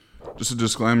Just a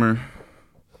disclaimer.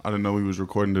 I didn't know we was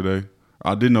recording today.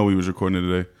 I did know we was recording it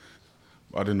today.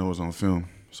 But I didn't know it was on film.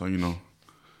 So, you know,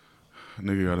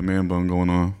 nigga got a man bun going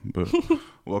on. But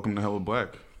welcome to Hella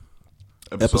Black.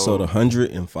 Episode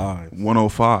 105.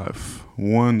 105.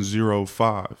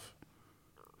 105.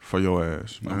 For your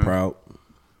ass, man. I'm proud.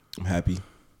 I'm happy.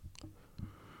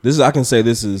 I can say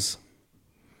this is,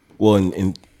 well,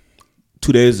 in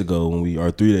 2 days ago,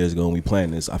 3 days ago when we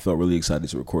planned this, I felt really excited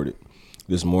to record it.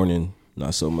 This morning,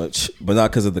 not so much, but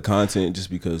not because of the content, just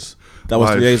because that was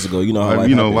 3 days ago. You know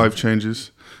how life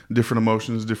changes, different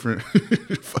emotions, different.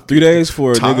 3 days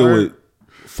for a nigga with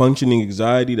functioning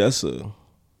anxiety, that's a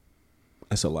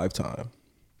lifetime.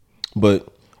 But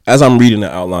as I'm reading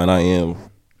the outline, I am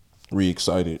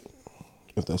re-excited,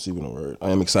 if that's even a word. I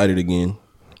am excited again.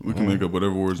 We can make up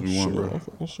whatever words we want, bro.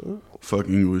 Sure. Fuck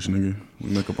English, nigga.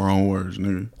 We make up our own words,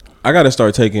 nigga. I gotta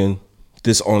start taking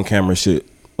this on-camera shit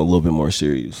a little bit more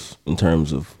serious in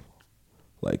terms of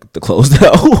like the clothes that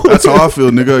That's how I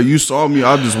feel, nigga. You saw me.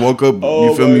 I just woke up.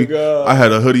 You feel me? God. I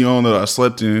had a hoodie on that I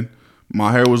slept in.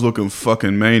 My hair was looking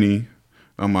fucking manny.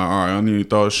 I'm like, all right, I need to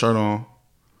throw a shirt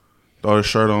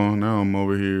on. Now I'm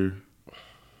over here.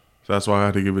 So that's why I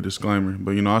had to give a disclaimer.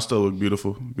 But, you know, I still look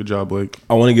beautiful. Good job, Blake.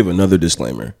 I want to give another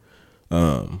disclaimer.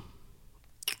 You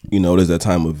know, there's that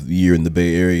time of the year in the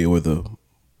Bay Area where the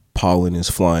pollen is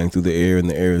flying through the air and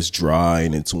the air is dry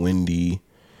and it's windy.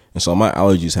 And so my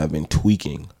allergies have been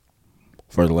tweaking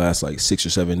for the last like 6 or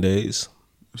 7 days.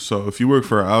 So if you work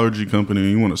for an allergy company and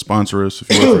you want to sponsor us,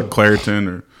 if you work for Claritin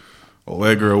or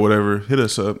Allegra or whatever, hit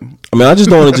us up. I mean, I just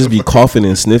don't want to just be coughing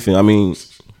and sniffing. I mean,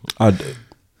 I'm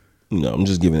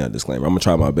just giving that disclaimer. I'm gonna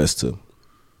try my best to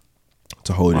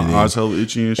hold it in. My eyes hella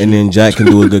itchy and shit. And then Jack can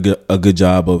do a good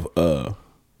job of.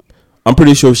 I'm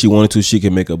pretty sure if she wanted to, she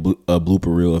can make a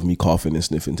blooper reel of me coughing and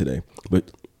sniffing today.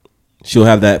 But she'll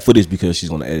have that footage because she's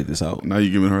gonna edit this out. Now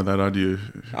you're giving her that idea.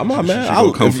 I'm not mad.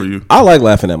 I'll come for you. I like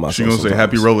laughing at myself. She's gonna sometimes. say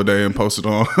Happy Roller Day and post it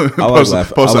on. I like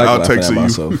laughing outtakes at of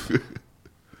myself. you.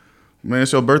 Man,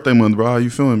 it's your birthday month, bro. How you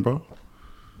feeling, bro?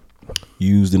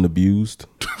 Used and abused.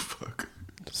 Fuck.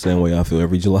 Same way I feel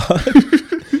every July.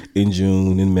 In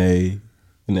June, in May,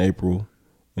 in April,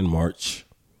 in March.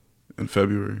 In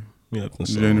February. Yeah,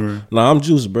 January. Nah, I'm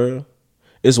juiced, bro.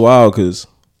 It's wild because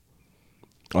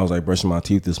I was like brushing my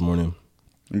teeth this morning.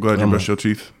 I'm glad you brushed your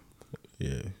teeth.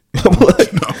 Yeah. I'm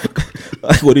like,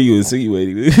 what are you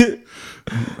insinuating?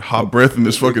 Hot breath in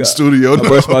this fucking studio. I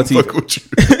brushed my teeth.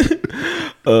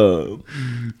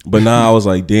 But now I was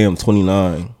like, damn,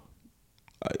 29.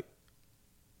 I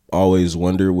always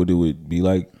wonder what it would be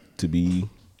like to be.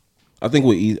 I think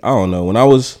I don't know.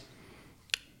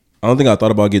 I don't think I thought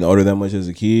about getting older that much as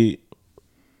a kid.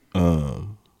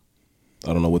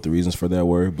 I don't know what the reasons for that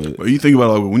were, but you think about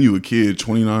it, like when you were a kid,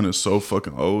 29 is so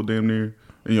fucking old, damn near,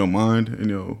 in your mind, and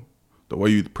the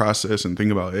way you process and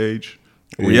think about age.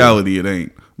 In reality, it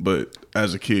ain't. But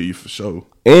as a kid, you for sure.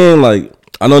 And like,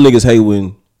 I know niggas hate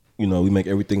when we make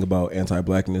everything about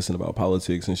anti-blackness and about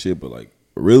politics and shit, but like,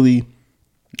 really,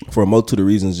 for a multitude of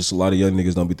reasons, just a lot of young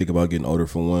niggas don't be thinking about getting older.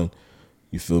 For one,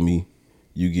 you feel me?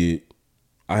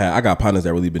 I got partners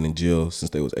that really been in jail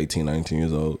since they was 18, 19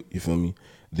 years old. You feel me?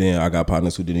 Then I got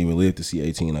partners who didn't even live to see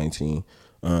 18, 19.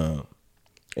 And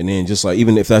then just like,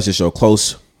 even if that's just your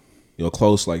close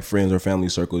like friends or family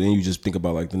circle, then you just think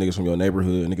about like the niggas from your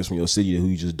neighborhood, niggas from your city who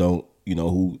you just don't,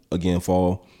 who again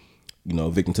fall,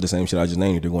 victim to the same shit I just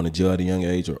named. They're going to jail at a young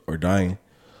age or dying.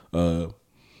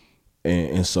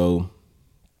 And so,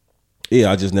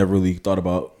 yeah, I just never really thought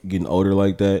about getting older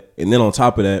like that. And then on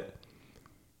top of that,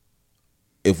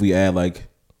 if we add like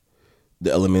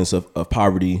the elements of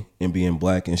poverty and being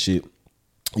black and shit,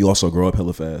 you also grow up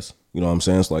hella fast. You know what I'm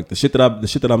saying? It's like the shit that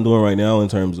I'm doing right now in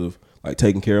terms of like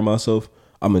taking care of myself,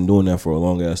 I've been doing that for a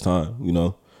long ass time.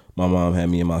 My mom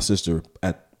had me and my sister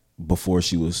before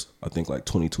she was, I think, like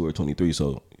 22 or 23.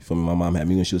 So for me, my mom had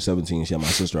me when she was 17. She had my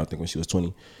sister, I think, when she was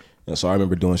 20. And so I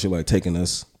remember doing shit like taking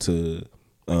us to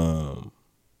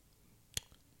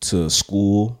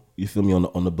school. You feel me,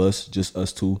 on the bus, just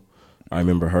us two. I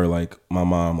remember her, like, my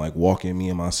mom, like, walking me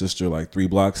and my sister, like, 3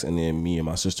 blocks, and then me and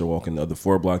my sister walking the other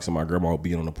 4 blocks, and my grandma would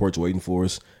be on the porch waiting for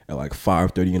us at, like,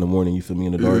 5:30 in the morning, you feel me,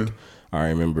 in the dark. I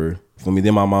remember, for me,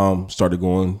 then my mom started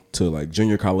going to, like,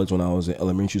 junior college when I was in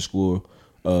elementary school,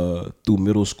 through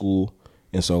middle school,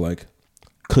 and so, like,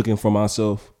 cooking for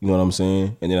myself, you know what I'm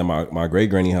saying? And then at my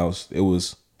great-granny house, it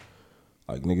was,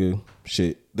 like, nigga,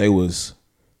 shit, they was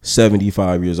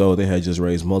 75 years old. They had just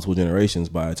raised multiple generations.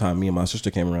 By the time me and my sister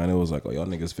came around, it was like, oh, y'all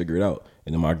niggas figure it out.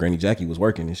 And then my granny Jackie was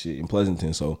working and shit in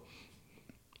Pleasanton. So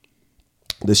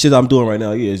the shit I'm doing right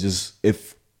now, yeah, is just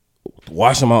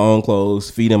washing my own clothes,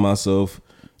 feeding myself,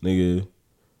 nigga.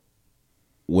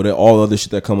 With all the other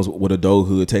shit that comes with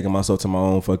adulthood, taking myself to my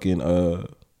own fucking,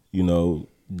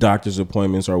 doctor's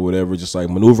appointments or whatever, just like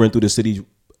maneuvering through the city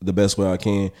the best way I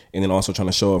can, and then also trying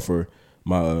to show up for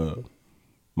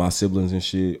my siblings and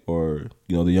shit, or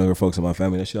the younger folks in my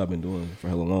family. That shit I've been doing for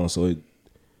hella long. So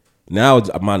now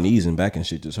my knees and back and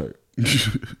shit just hurt.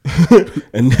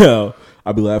 And now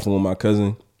I be laughing with my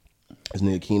cousin, his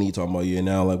nigga Keeney, talking about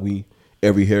now like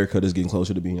every haircut is getting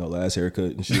closer to being your last haircut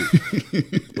and shit.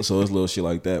 So it's little shit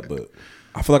like that. But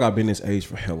I feel like I've been this age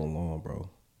for hella long, bro,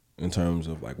 in terms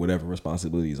of like whatever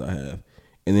responsibilities I have.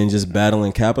 And then just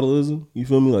battling capitalism, you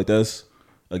feel me? Like that's,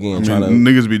 again, trying to...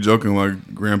 Niggas be joking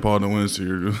like Grandpa the Wins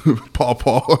here,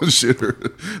 Paw and shit.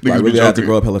 Niggas like, really be had to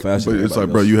grow up hella fast. But it's like,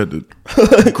 bro, you had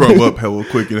to grow up hella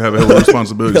quick and have a hella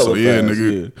responsibility. Hella so yeah, fast,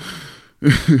 nigga. Yeah.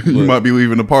 You might be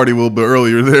leaving the party a little bit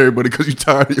earlier there, but because you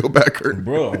tired of your back hurt,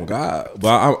 bro. Oh God,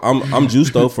 but I'm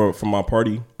juiced though for my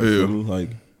party. You yeah, feel me? Like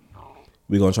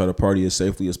we gonna try to party as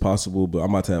safely as possible. But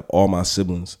I'm about to have all my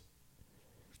siblings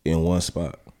in one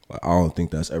spot. Like I don't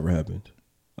think that's ever happened,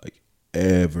 like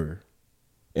ever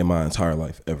in my entire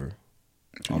life ever.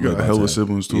 You got hella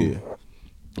siblings too. Yeah,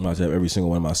 I'm about to have every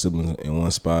single one of my siblings in one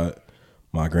spot.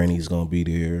 My granny's gonna be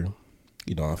there.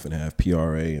 I'm finna have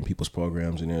PRA and people's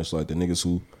programs in there. So like the niggas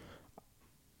who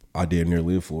I damn near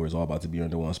live for is all about to be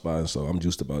under one spot. So I'm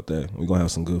juiced about that. We gonna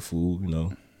have some good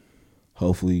food,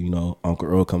 Hopefully, Uncle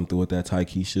Earl come through with that Thai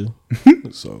Keisha.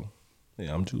 So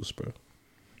yeah, I'm juiced, bro.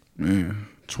 Man,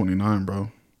 29,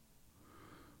 bro.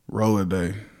 Roller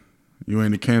day. You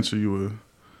ain't a cancer, you a...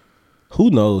 Who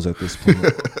knows at this point?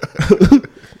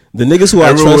 The niggas who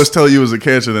Everyone I was trust telling you was a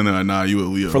cancer, then they're like, nah, you a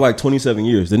Leo. for like 27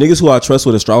 years. The niggas who I trust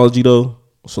with astrology though,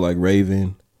 so like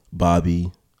Raven,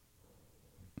 Bobby.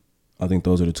 I think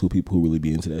those are the two people who really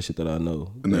be into that shit that I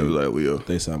know. And they was like Leo.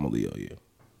 They say I'm a Leo,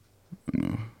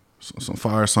 yeah. Some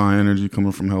fire sign energy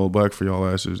coming from Hella Black for y'all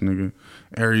asses, nigga.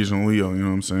 Aries and Leo, you know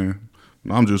what I'm saying?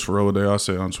 I'm just for Roller Day. I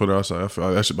said on Twitter, I feel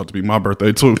like that shit about to be my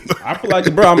birthday too. I feel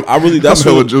like, bro, that's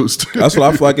hella juiced. That's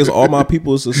what I feel like. It's all my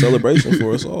people. It's a celebration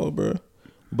for us all, bro.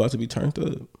 About to be turned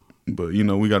up. But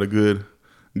we got a good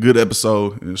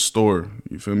episode in store.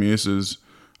 You feel me? This is,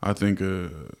 I think,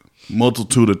 a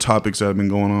multitude of topics that have been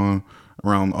going on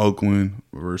around Oakland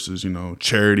versus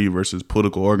charity versus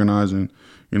political organizing.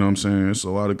 You know what I'm saying? It's a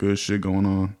lot of good shit going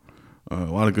on.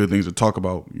 A lot of good things to talk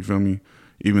about. You feel me?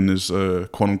 Even this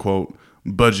quote unquote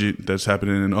budget that's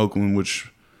happening in Oakland,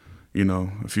 which,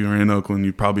 if you're in Oakland,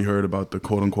 you probably heard about the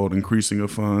quote unquote increasing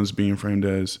of funds being framed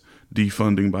as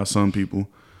defunding by some people.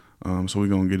 So we're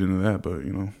going to get into that. But,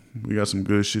 we got some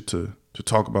good shit to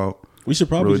talk about. We should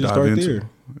probably really just start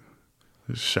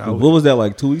there. What was that,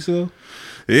 like 2 weeks ago?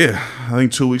 Yeah, I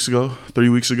think 2 weeks ago, 3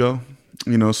 weeks ago.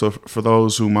 So for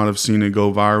those who might have seen it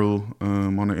go viral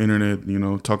on the internet,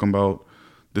 talking about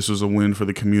this was a win for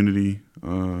the community,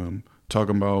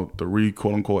 talking about the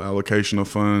quote-unquote allocation of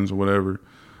funds or whatever.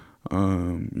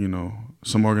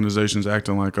 Some organizations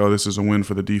acting like, oh, this is a win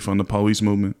for the defund the police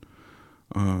movement.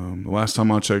 The last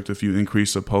time I checked, if you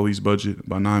increase the police budget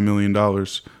by $9 million,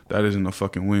 that isn't a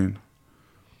fucking win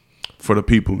for the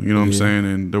people. You know what I'm saying?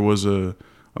 And there was I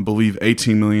believe,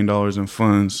 $18 million in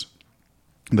funds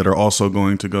that are also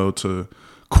going to go to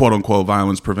quote unquote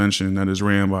violence prevention that is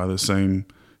ran by the same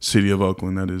city of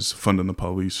Oakland that is funding the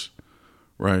police,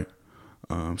 right?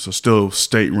 So still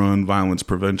state-run violence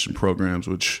prevention programs,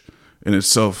 which in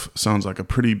itself sounds like a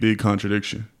pretty big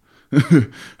contradiction.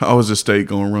 How is the state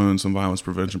going to run some violence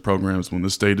prevention programs when the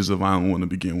state is a violent one to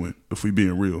begin with, if we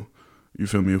being real? You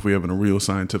feel me? If we having a real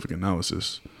scientific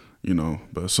analysis,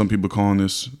 But some people calling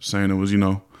this, saying it was,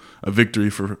 a victory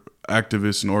for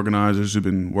activists and organizers who've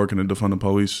been working to defund the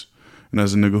police. And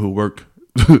as a nigga who worked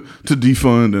to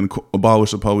defund and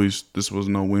abolish the police, this was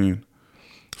no win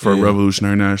for a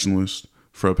revolutionary nationalist,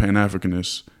 for a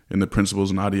Pan-Africanist, and the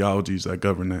principles and ideologies that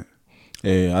govern that.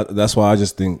 Yeah, that's why I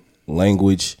just think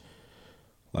language,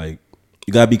 like,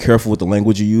 you got to be careful with the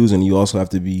language you use, and you also have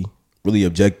to be really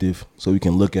objective so we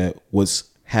can look at what's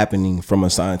happening from a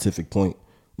scientific point.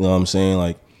 You know what I'm saying?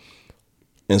 Like,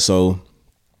 and so,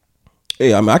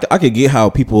 yeah, I mean, I could get how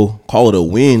people call it a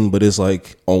win, but it's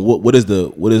like, on what is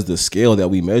the scale that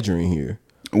we measuring here?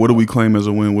 What do we claim as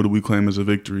a win? What do we claim as a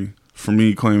victory? For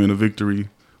me, claiming a victory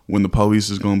when the police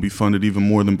is going to be funded even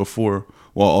more than before,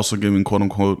 while also giving quote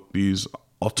unquote these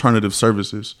alternative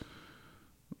services.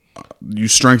 You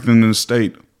strengthen the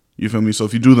state. You feel me? So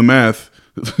if you do the math,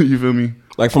 you feel me?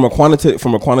 Like from a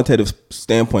quantitative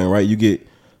standpoint, right? You get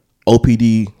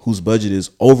OPD, whose budget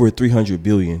is over $300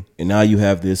 billion, and now you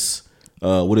have this.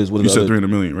 What is you said $300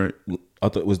 million, right? I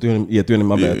thought it was 300. Yeah, 300.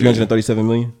 My bad. 337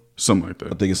 million. Something like I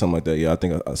that. think it's something like that. Yeah, I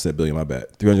think I said billion. My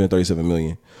bad. 337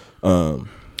 million.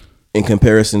 In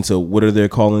comparison to what are they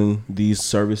calling these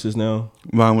services now,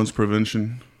 Violence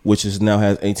prevention. which is now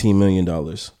has $18 million.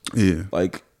 Yeah.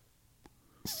 Like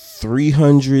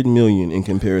 300 million in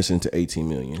comparison to 18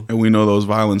 million. And we know those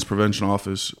violence prevention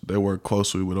office, they work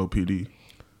closely with OPD.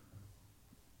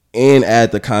 And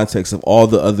add the context of all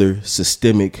the other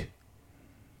systemic,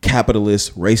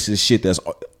 capitalist, racist shit that's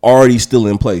already still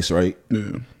in place, right?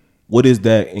 Yeah. What is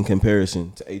that in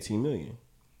comparison to 18 million?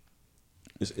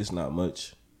 It's not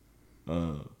much.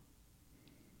 And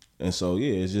so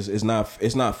yeah, it's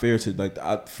not fair to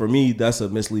like for me that's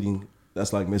misleading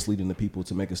the people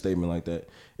to make a statement like that.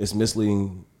 It's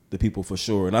misleading the people for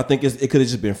sure. And I think it could have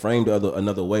just been framed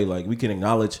another way. Like we can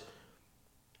acknowledge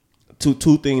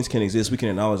two things can exist. We can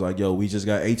acknowledge like, yo, we just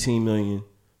got 18 million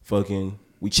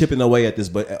we chipping away at this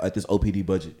OPD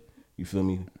budget. You feel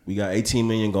me? We got 18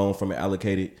 million going from it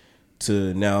allocated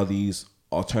to now these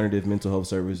alternative mental health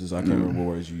services. I can't remember what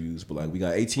words you use, but like we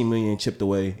got 18 million chipped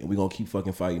away and we're gonna keep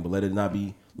fucking fighting. But let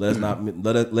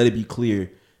it be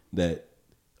clear that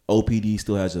OPD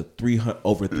still has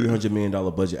over $300 million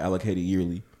budget allocated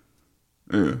yearly.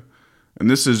 Yeah. And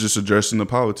this is just addressing the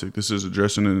politics. This is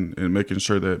addressing and making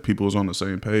sure that people is on the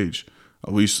same page.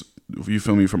 At least, if you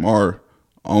feel me, from our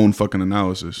own fucking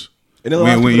analysis. And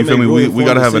when you feel me, we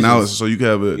got to have decisions. analysis so you can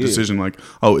have a decision like,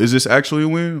 oh, is this actually a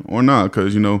win or not?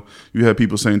 Because, you have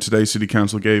people saying today City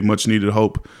Council gave much needed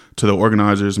hope to the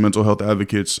organizers, mental health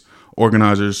advocates,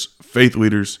 organizers, faith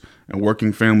leaders, and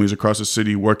working families across the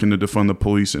city working to defund the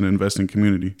police and invest in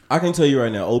community. I can tell you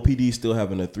right now, OPD still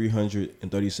having a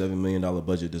 $337 million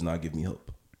budget does not give me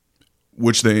hope.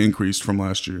 Which they increased from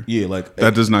last year. Yeah, like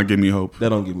that does not give me hope. That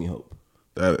don't give me hope.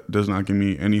 That does not give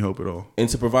me any hope at all. And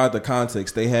to provide the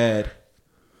context, it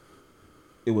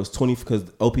was 20 because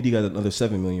OPD got another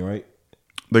 7 million, right?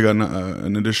 They got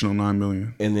an additional 9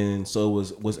 million. And then so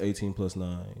was 18 plus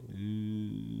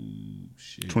 9.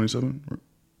 Shit. 27.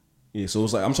 Yeah, so it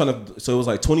was like it was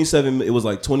like 27. It was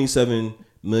like $27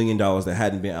 million that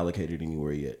hadn't been allocated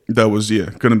anywhere yet. That was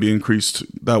going to be increased.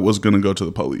 That was going to go to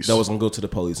the police. That was going to go to the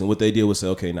police, and what they did was say,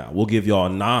 okay, now we'll give y'all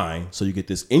 9, so you get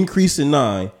this increase in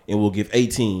 9, and we'll give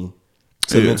 18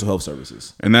 to mental health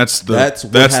services. And that's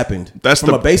what happened. That's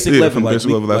from a basic level.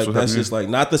 That's just like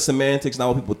not the semantics, not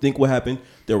what people think what happened.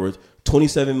 There were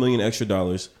 $27 million extra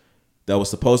dollars that was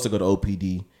supposed to go to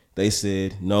OPD. They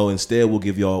said no. Instead,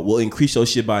 we'll increase your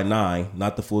shit by 9,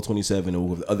 not the full 27, and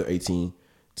we'll give the other 18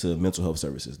 to mental health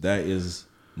services. That is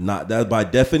not that by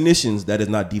definitions. That is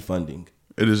not defunding.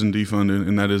 It isn't defunding,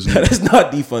 and that is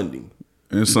not defunding.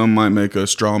 And some might make a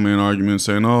straw man argument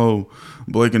saying, "Oh,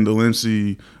 Blake and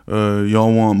Delancey,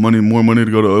 y'all want more money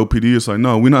to go to OPD." It's like,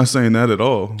 no, we're not saying that at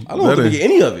all. I don't want them to get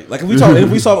any of it. Like if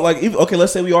we saw like okay,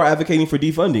 let's say we are advocating for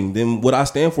defunding, then what I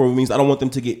stand for means I don't want them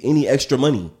to get any extra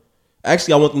money.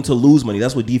 Actually, I want them to lose money.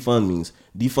 That's what defund means.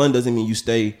 Defund doesn't mean you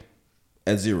stay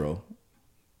at 0.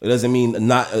 It doesn't mean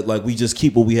not like we just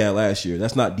keep what we had last year.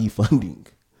 That's not defunding.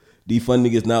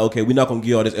 Defunding is not, okay, we're not going to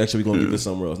give all this extra, we're going to give it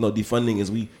somewhere else. No, defunding is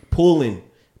we pulling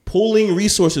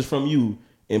resources from you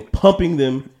and pumping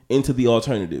them into the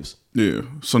alternatives. Yeah.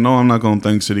 So no, I'm not going to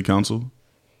thank City Council.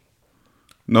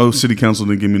 No, City Council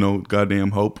didn't give me no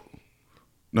goddamn hope.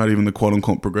 Not even the quote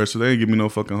unquote progressive. They didn't give me no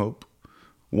fucking hope.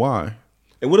 Why?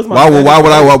 And what if why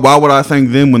would I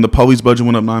thank them when the police budget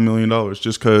went up $9 million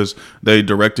just because they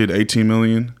directed $18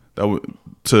 million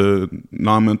to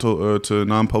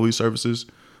non-police services?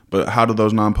 But how do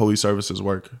those non-police services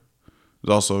work? Is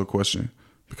also a question,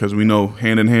 because we know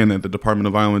hand in hand that the Department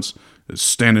of Violence is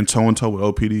standing toe in toe with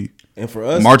OPD and for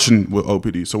us marching with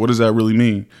OPD. So what does that really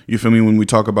mean? You feel me? When we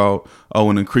talk about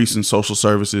an increase in social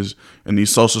services, and these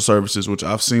social services, which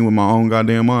I've seen with my own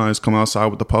goddamn eyes, come outside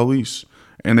with the police.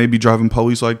 And they be driving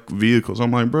police-like vehicles.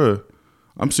 I'm like, bruh,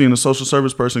 I'm seeing a social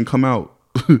service person come out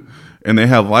and they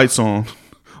have lights on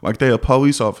like they a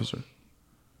police officer.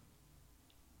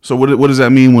 So what does that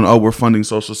mean when, we're funding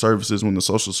social services when the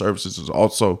social services is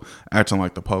also acting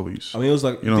like the police? I mean, it was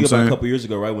like, you know what I'm saying? A couple years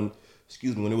ago, right? When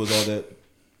it was all that,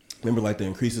 remember like the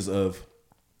increases of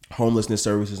homelessness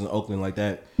services in Oakland like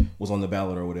that was on the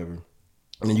ballot or whatever.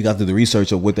 And then you got to the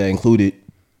research of what that included.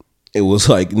 It was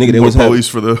like, nigga, there was police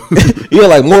for the yeah,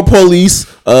 like more police,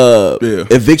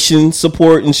 eviction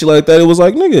support and shit like that. It was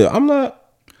like, nigga, I'm not,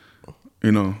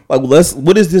 like,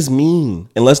 what does this mean?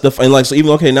 And let's define, like, so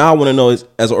even okay, now I want to know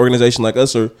as an organization like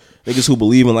us or niggas who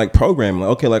believe in like programming,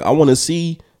 like, okay, like I want to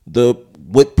see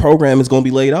what program is going to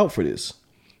be laid out for this,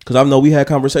 because I know we had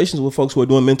conversations with folks who are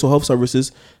doing mental health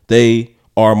services. They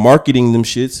are marketing them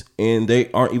shits, and they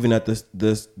aren't even at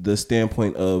the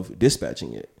standpoint of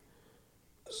dispatching it.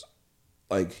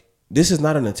 Like, this is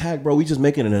not an attack, bro. We just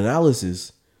making an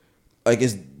analysis. Like,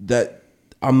 it's that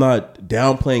I'm not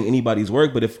downplaying anybody's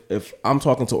work, but if I'm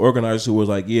talking to organizers who was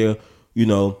like, yeah, you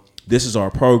know, this is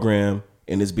our program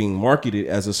and it's being marketed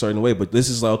as a certain way, but this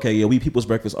is like, okay, yeah, we People's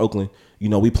Breakfast Oakland, you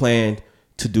know, we planned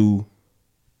to do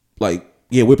like,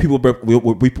 yeah, we're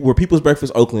People's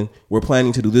Breakfast Oakland. We're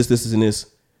planning to do this, and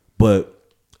this, but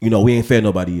you know, we ain't fed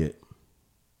nobody yet.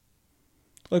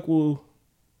 Like, well,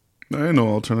 there ain't no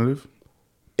alternative.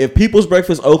 If People's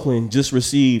Breakfast Oakland just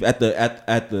received at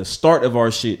the start of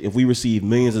our shit, if we received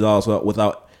millions of dollars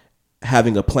without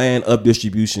having a plan of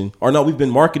distribution, or no, we've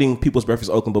been marketing People's Breakfast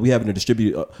Oakland, but we haven't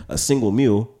distributed a single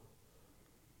meal.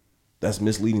 That's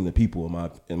misleading the people,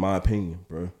 in my opinion,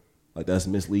 bro. Like, that's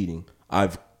misleading.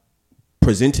 I've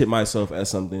presented myself as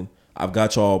something. I've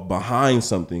got y'all behind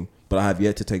something, but I have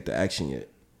yet to take the action yet.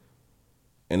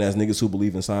 And as niggas who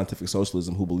believe in scientific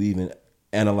socialism, who believe in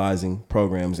analyzing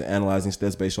programs and analyzing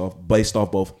stats based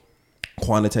off both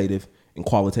quantitative and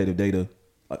qualitative data,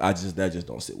 like that just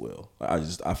don't sit well. Like,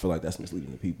 I feel like that's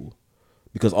misleading the people,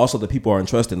 because also the people are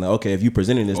entrusting that, okay, if you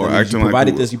presented this, that means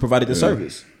you provided this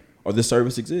service, or this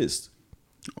service exists.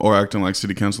 Or acting like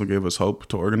city council gave us hope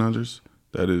to organizers.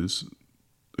 That is,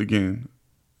 again,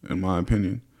 in my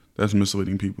opinion, that's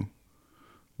misleading people.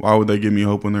 Why would they give me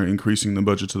hope when they're increasing the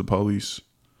budget to the police?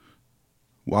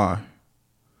 Why?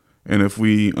 And if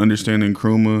we understand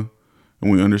Nkrumah,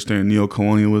 and we understand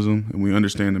neocolonialism, and we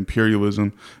understand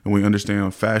imperialism, and we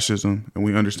understand fascism, and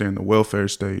we understand the welfare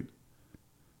state,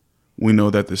 we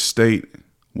know that the state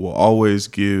will always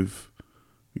give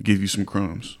you some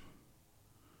crumbs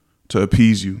to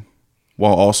appease you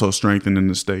while also strengthening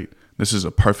the state. This is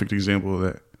a perfect example of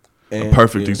that.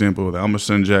 Example of that. I'm going to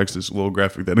send Jax this little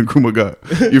graphic that Nkrumah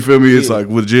got. You feel me? It's like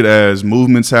legit, as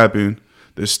movements happen,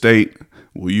 the state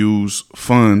will use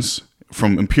funds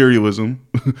from imperialism,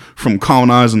 from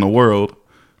colonizing the world,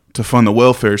 to fund the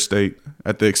welfare state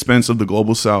at the expense of the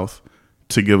global south,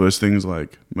 to give us things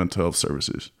like mental health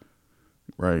services,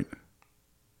 right?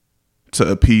 To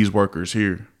appease workers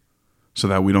here so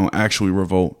that we don't actually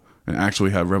revolt and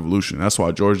actually have revolution. That's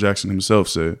why George Jackson himself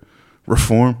said,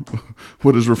 reform?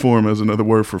 What is reform as another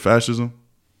word for fascism?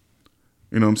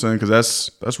 You know what I'm saying? Because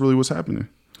that's really what's happening.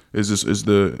 Is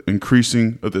the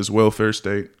increasing of this welfare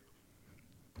state,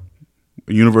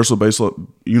 a universal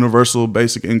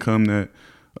basic income that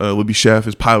Libby Schaff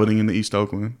is piloting in the East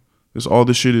Oakland. All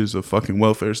this shit is a fucking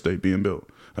welfare state being built,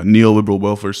 a neoliberal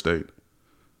welfare state.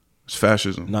 It's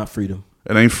fascism, not freedom.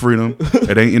 It ain't freedom.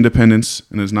 It ain't independence,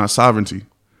 and it's not sovereignty.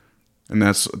 And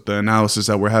that's the analysis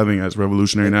that we're having as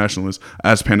revolutionary nationalists,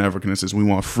 as Pan-Africanists. We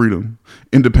want freedom,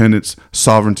 independence,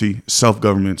 sovereignty,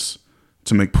 self-governments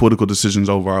to make political decisions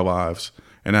over our lives.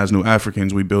 And as New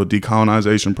Africans, we build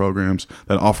decolonization programs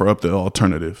that offer up the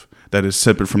alternative that is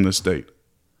separate from the state,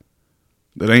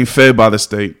 that ain't fed by the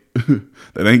state,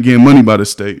 that ain't getting money by the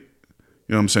state.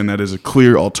 You know what I'm saying? That is a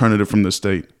clear alternative from the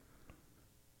state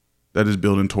that is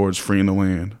building towards freeing the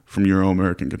land from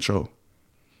Euro-American control.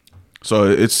 So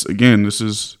it's, again, this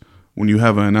is when you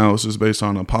have an analysis based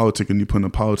on a politic and you put a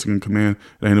politic in command,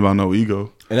 it ain't about no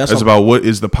ego. And it's about what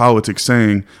is the politics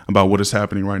saying about what is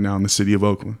happening right now in the city of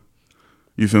Oakland.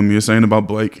 You feel me? It's ain't about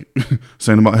Blake. It's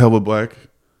ain't about Hella Black.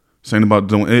 It's ain't about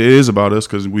doing. It is about us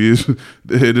because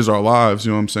it is our lives.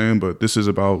 You know what I'm saying? But this is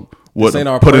about what this ain't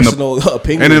our personal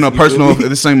opinion. And in a personal,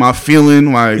 this ain't my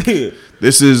feeling. Like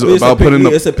this is about putting.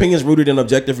 It's opinions rooted in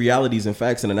objective realities and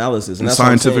facts and analysis, and that's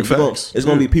scientific facts. It's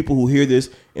gonna be people who hear this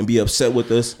and be upset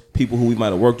with us. People who we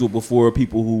might have worked with before.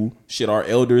 People who our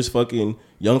elders, fucking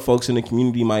young folks in the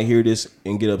community might hear this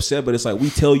and get upset. But it's like, we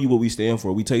tell you what we stand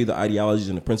for. We tell you the ideologies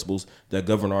and the principles that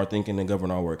govern our thinking and govern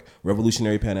our work.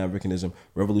 Revolutionary Pan-Africanism,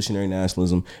 revolutionary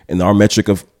nationalism, and our metric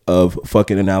of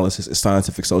fucking analysis is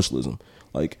scientific socialism.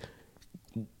 Like,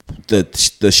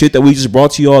 the shit that we just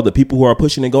brought to y'all, the people who are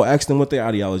pushing it, go ask them what their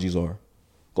ideologies are.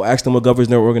 Go ask them what governs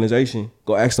their organization.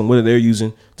 Go ask them what they're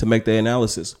using to make their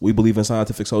analysis. We believe in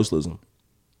scientific socialism.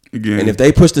 Again, and if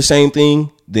they push the same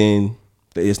thing, then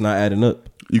it's not adding up.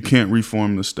 You can't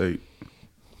reform the state.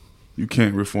 You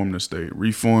can't reform the state.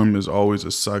 Reform is always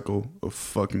a cycle of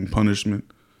fucking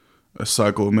punishment, a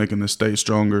cycle of making the state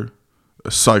stronger,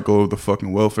 a cycle of the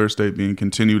fucking welfare state being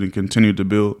continued and continued to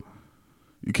build.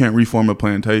 You can't reform a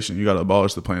plantation. You got to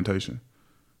abolish the plantation.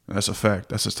 That's a fact.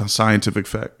 That's a scientific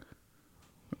fact.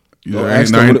 There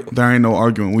ain't no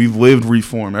arguing. We've lived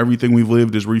reform. Everything we've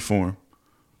lived is reform.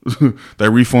 They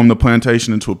reformed the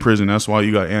plantation into a prison. That's why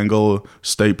you got Angola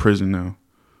State Prison now.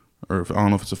 Or I don't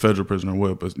know if it's a federal prison or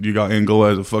what, but you got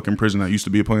Angola as a fucking prison that used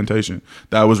to be a plantation.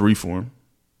 That was reform.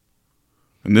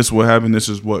 And this is what happened. This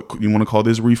is what you want to call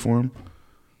this reform.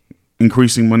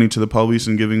 increasing money to the police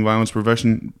and giving violence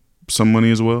prevention some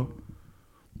money as well?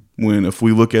 When if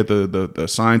we look at the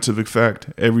scientific fact,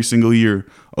 every single year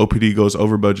OPD goes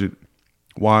over budget.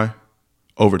 Why?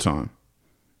 Overtime.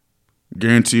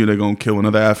 Guarantee you they're going to kill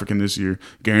another African this year.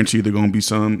 Guarantee you they're going to be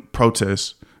some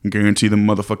protests. Guarantee them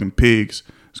motherfucking pigs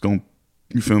is going to,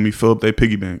 you feel me, fill up their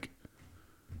piggy bank.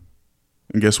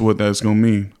 And guess what that's going to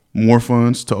mean? More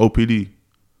funds to OPD.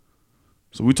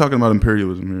 So we talking about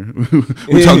imperialism here.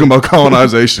 We talking about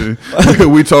colonization.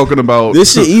 We talking about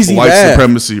this shit easy white bad.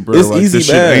 supremacy, bro. It's like easy this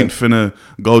shit bad. ain't finna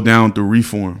go down through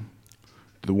reform.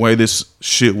 The way this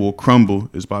shit will crumble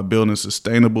is by building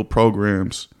sustainable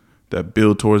programs that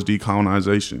build towards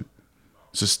decolonization.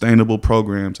 Sustainable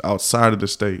programs outside of the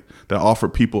state that offer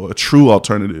people a true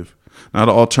alternative, not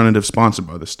an alternative sponsored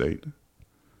by the state.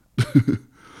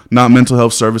 Not mental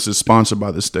health services sponsored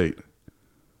by the state.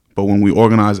 But when we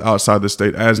organize outside the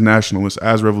state as nationalists,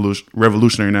 as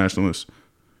revolutionary nationalists,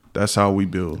 that's how we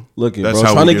build. Look at that's bro,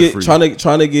 how trying we to get get free.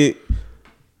 trying to get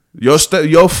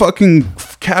Your fucking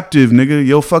captive, nigga.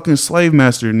 Your fucking slave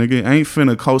master, nigga, ain't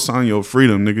finna co-sign your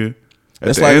freedom, nigga.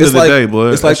 At the end of the day,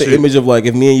 blood. It's like that the shit- image of like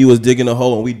if me and you was digging a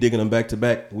hole and we digging them back to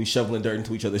back, we shoveling dirt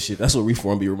into each other's shit. That's what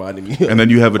reform be reminding me of. And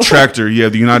then you have a tractor. You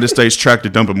have the United States tractor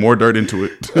dumping more dirt into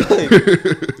it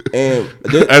And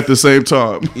at the same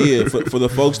time. yeah, for the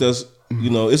folks that's,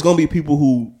 you know, it's gonna be people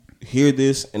who hear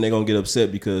this and they're gonna get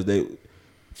upset because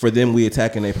for them we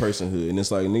attacking their personhood, and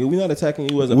it's like, nigga, we not attacking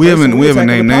you as a We person. haven't attacking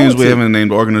named the names. We politics. haven't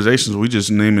named organizations. We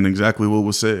just naming exactly what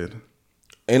was said.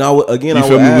 And I would again, You I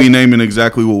feel would me? ask, We naming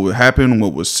exactly what would happen,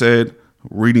 what was said,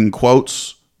 reading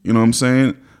quotes, you know what I'm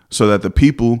saying? So that the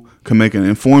people can make an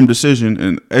informed decision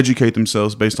and educate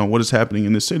themselves based on what is happening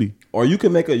in the city. or you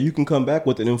can come back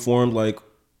with an informed like,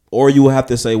 or you will have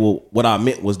to say, well, what I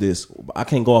meant was this. I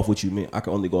can't go off what you meant. I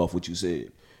can only go off what you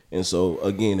said. And so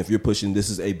again, if you're pushing, this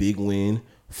is a big win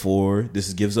for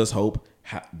this gives us hope.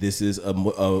 This is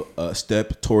a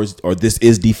step towards, or this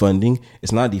is defunding.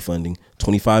 It's not defunding.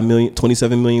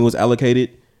 27 million was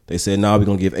allocated. They said, nah, we're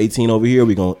going to give 18 over here.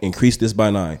 We're going to increase this by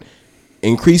 9.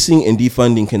 Increasing and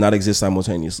defunding cannot exist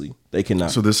simultaneously. They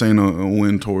cannot. So this ain't a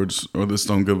win towards, or this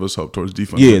don't give us hope towards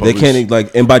defunding. Yeah, the they police. can't,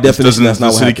 like, and by definition, that's The not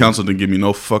what city happened. council didn't give me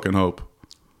no fucking hope.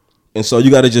 And so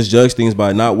you got to just judge things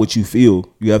by not what you feel.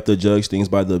 You have to judge things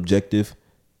by the objective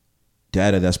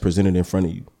data that's presented in front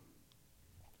of you.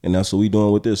 And that's what we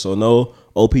doing with this. So no,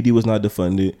 OPD was not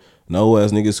defunded. No,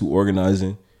 as niggas who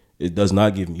organizing, it does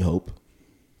not give me hope.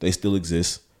 They still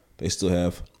exist. They still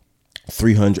have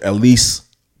 300, at least,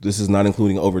 this is not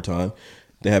including overtime.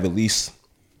 They have at least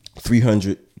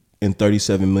 $337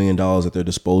 million at their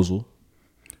disposal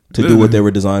to do what they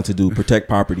were designed to do, protect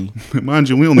property. Mind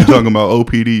you, we only talking about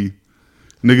OPD.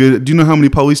 Nigga, do you know how many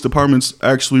police departments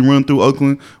actually run through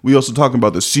Oakland? We also talking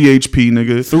about the CHP,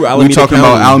 nigga. Through Alameda we talking County.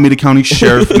 about Alameda County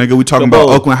Sheriff, nigga. We talking about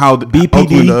Oakland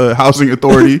BPD. Oakland Housing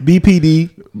Authority. BPD.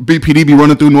 BPD be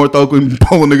running through North Oakland,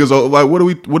 pulling niggas over. Like, what are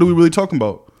we really talking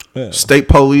about? Yeah. State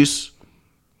police.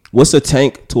 What's a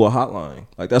tank to a hotline?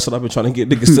 Like, that's what I've been trying to get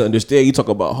niggas to understand. You talk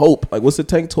about hope. Like, what's a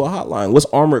tank to a hotline? What's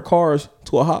armored cars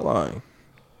to a hotline?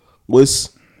 What's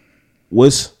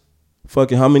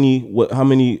fucking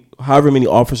however many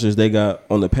officers they got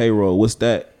on the payroll? What's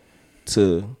that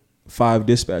to 5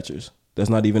 dispatchers? That's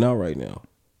not even out right now.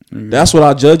 Mm-hmm. That's what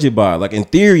I judge it by. Like, in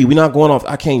theory, we're not going off.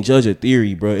 I can't judge a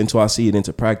theory, bro, until I see it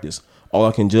into practice. All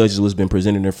I can judge is what's been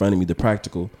presented in front of me, the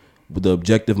practical, with the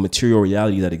objective material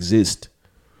reality that exists.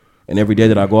 And every day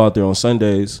that I go out there on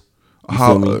Sundays, you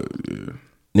feel me? Yeah.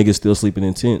 Niggas still sleeping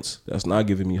in tents. That's not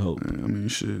giving me hope. I mean,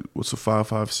 shit. What's a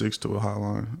 556 to a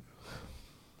hotline?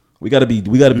 We gotta be. You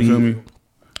feel me?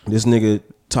 This nigga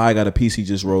Ty got a piece he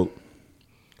just wrote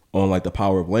on like the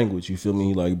power of language. You feel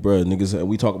me? Like, bruh, niggas.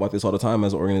 We talk about this all the time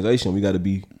as an organization. We got to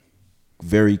be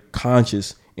very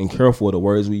conscious and careful of the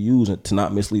words we use to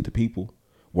not mislead the people.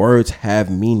 Words have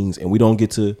meanings, and we don't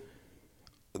get to.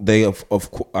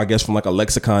 I guess from like a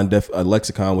lexicon,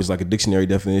 which is like a dictionary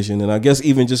definition, and I guess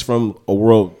even just from a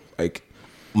world like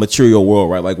material world,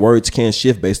 right? Like words can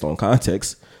shift based on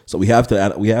context, so we have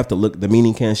to look. The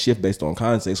meaning can shift based on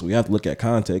context. So we have to look at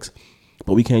context,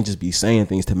 but we can't just be saying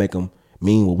things to make them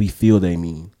mean what we feel they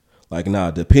mean. Like,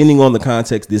 nah, depending on the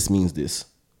context, this means this.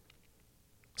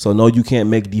 So no, you can't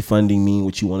make defunding mean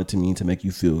what you want it to mean to make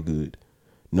you feel good.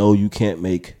 No, you can't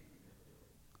make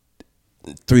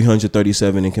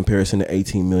 337 in comparison to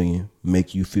 18 million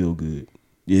make you feel good.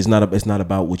 It's not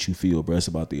about what you feel, bro. It's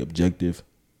about the objective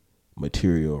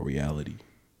material reality.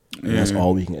 And that's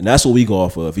all we can. And that's what we go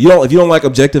off of. If you don't like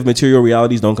objective material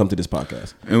realities, don't come to this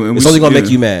podcast. And it's only gonna make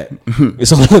you mad.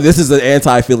 This is an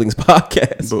anti-feelings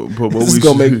podcast. But this is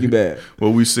gonna make you mad. What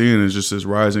we seeing is just this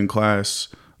rising class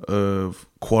of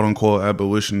quote unquote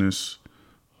abolitionists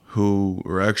who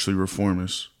are actually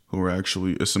reformists, who are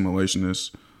actually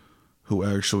assimilationists, who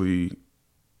actually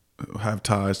have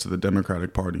ties to the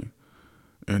Democratic Party.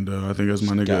 And I think as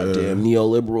my nigga, goddamn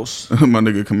neoliberals, my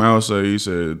nigga Kamal said, he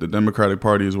said the Democratic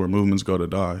Party is where movements go to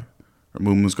die, or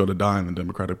movements go to die in the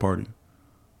Democratic Party.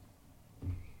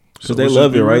 Because they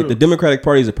love it, right? The Democratic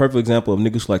Party is a perfect example of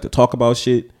niggas who like to talk about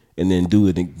shit and then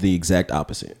do the exact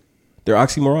opposite. They're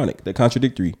oxymoronic. They're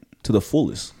contradictory to the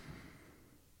fullest.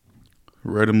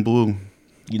 Red and blue.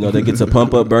 You know, they get to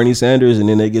pump up Bernie Sanders and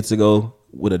then they get to go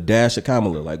with a dash of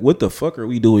Kamala. Like, what the fuck are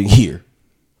we doing here?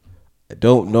 I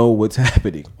don't know what's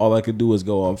happening. All I can do is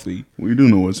go on feet. We do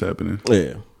know what's happening.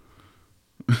 Yeah.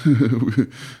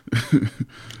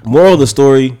 Moral of the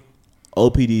story,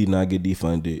 OPD did not get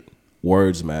defunded.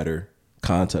 Words matter.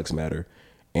 Context matter.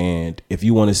 And if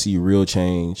you want to see real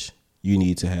change, you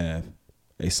need to have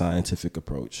a scientific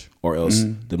approach. Or else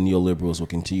the neoliberals will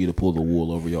continue to pull the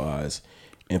wool over your eyes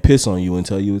and piss on you and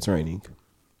tell you it's raining.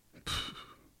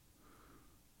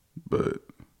 But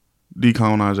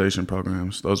decolonization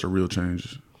programs, those are real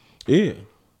changes. Yeah.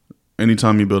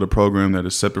 Anytime you build a program that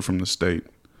is separate from the state,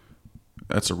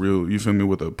 that's a real, you feel me,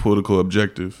 with a political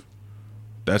objective.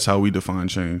 That's how we define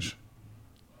change.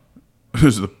 That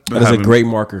is a great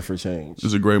marker for change.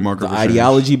 It's a great marker for change. The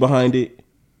ideology behind it,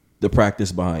 the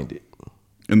practice behind it.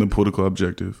 And the political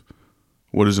objective.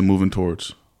 What is it moving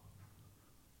towards?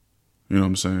 You know what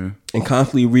I'm saying? And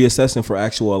constantly reassessing for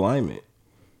actual alignment.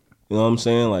 You know what I'm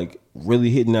saying? Like, really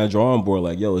hitting that drawing board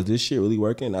like, yo, is this shit really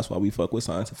working? That's why we fuck with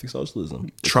scientific socialism.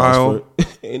 Trial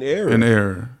and error. And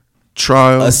error.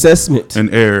 Trial. Assessment.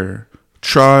 And error.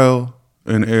 Trial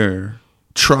and error.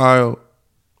 Trial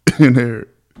and error.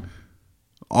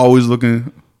 Always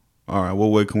looking, all right, what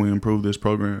way can we improve this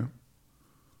program?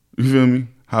 You feel me?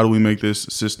 How do we make this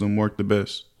system work the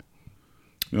best?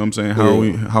 You know what I'm saying?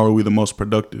 How are we the most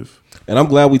productive? And I'm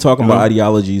glad we talking about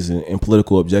ideologies and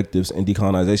political objectives and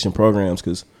decolonization programs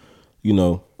because, you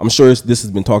know, I'm sure this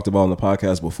has been talked about on the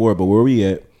podcast before, but where we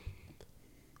at?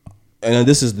 And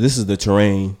this is the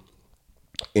terrain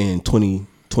in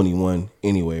 2021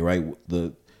 anyway, right?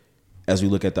 As we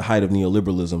look at the height of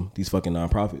neoliberalism, these fucking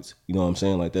nonprofits, you know what I'm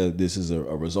saying? Like that, this is a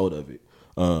result of it.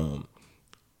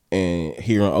 And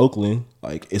here in Oakland,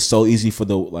 like it's so easy for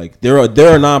there are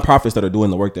nonprofits that are doing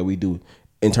the work that we do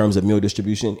in terms of meal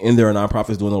distribution, and there are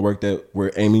nonprofits doing the work that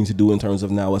we're aiming to do in terms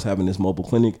of now us having this mobile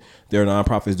clinic. There are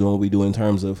nonprofits doing what we do in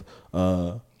terms of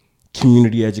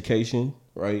community education,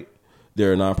 right?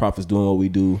 There are nonprofits doing what we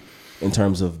do in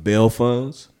terms of bail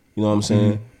funds, you know what I'm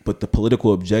saying? Mm-hmm. But the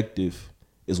political objective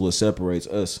is what separates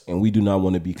us, and we do not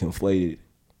want to be conflated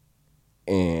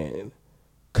and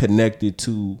connected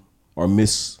to or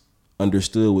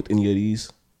misunderstood with any of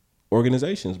these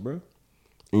organizations, bro,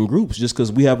 and groups. Just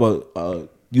because we have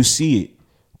you see it,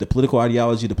 the political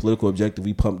ideology, the political objective,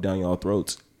 we pump down y'all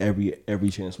throats every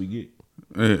chance we get.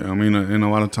 Yeah, I mean, and a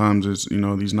lot of times it's, you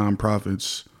know, these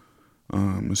nonprofits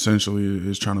essentially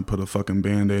is trying to put a fucking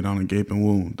Band-Aid on a gaping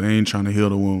wound. They ain't trying to heal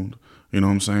the wound. You know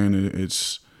what I'm saying?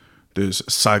 It's this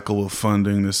cycle of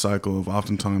funding, this cycle of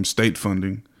oftentimes state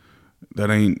funding that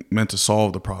ain't meant to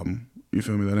solve the problem. You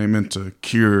feel me? That ain't meant to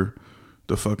cure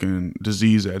the fucking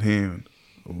disease at hand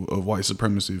of white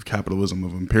supremacy, of capitalism,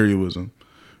 of imperialism.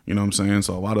 You know what I'm saying?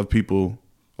 So a lot of people,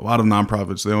 a lot of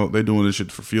nonprofits, they doing this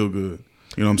shit for feel good.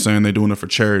 You know what I'm saying? They doing it for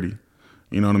charity.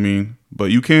 You know what I mean? But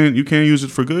you can't use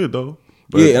it for good though.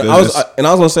 But yeah, and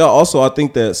I was gonna say also, I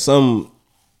think that some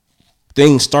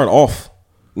things start off.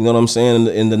 You know what I'm saying?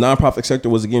 And the nonprofit sector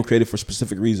was again created for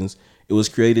specific reasons. It was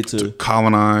created to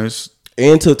colonize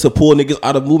and to pull niggas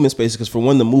out of movement spaces. Because for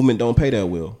one, the movement don't pay that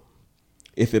well,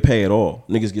 if it pay at all.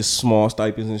 Niggas get small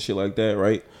stipends and shit like that,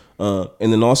 right?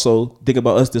 And then also think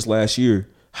about us this last year,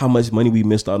 how much money we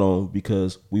missed out on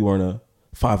because we weren't a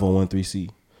 501(c)(3).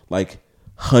 Like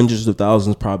hundreds of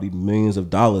thousands, probably millions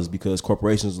of dollars, because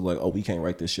corporations are like, oh, we can't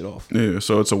write this shit off. Yeah,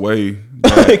 so it's a way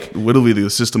that literally the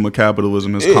system of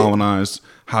capitalism has colonized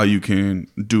how you can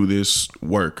do this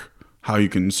work, how you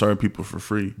can serve people for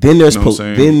free. Then there's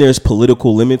there's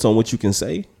political limits on what you can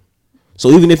say. So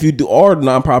even if you are a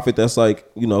nonprofit that's like,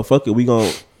 you know, fuck it,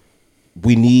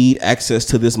 we need access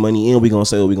to this money and we gonna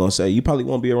say what we gonna say, you probably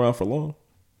won't be around for long.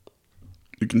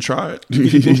 You can try it. You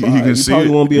can see it.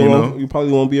 You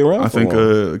probably won't be around. I think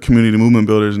community movement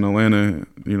builders in Atlanta,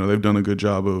 you know, they've done a good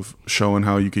job of showing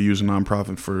how you could use a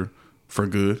nonprofit for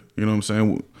good. You know what I'm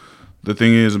saying? the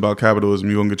thing is about capitalism,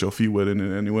 you're gonna get your feet wet in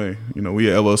it anyway. You know, we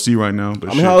at LLC right now, but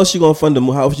I mean, how else you gonna fund them?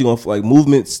 How else you gonna like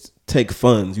movements take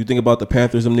funds? You think about the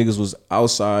Panthers, them niggas was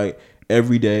outside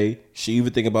every day. She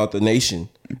even think about the Nation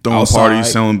throwing outside.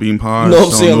 parties, selling bean pies, You know what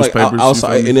I'm saying? selling Like newspapers,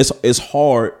 outside, and it's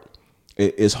hard.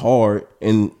 It's hard,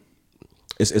 and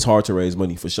it's hard to raise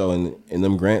money for sure. And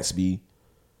them grants be.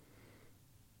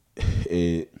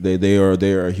 They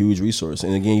are a huge resource,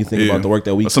 and again, you think about the work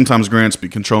that we. Sometimes grants be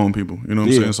controlling people. You know what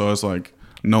I'm Yeah. saying? So it's like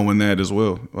knowing that as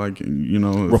well. Like, you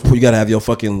know, You gotta have your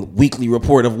fucking weekly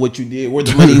report of what you did, where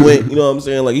the money went. You know what I'm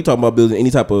saying? Like you talking about building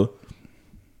any type of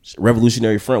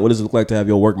revolutionary front. What does it look like to have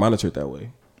your work monitored that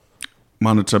way?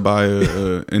 monitored by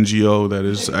a NGO that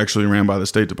is actually ran by the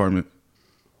State Department.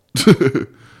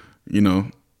 You know,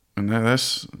 and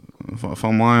that's if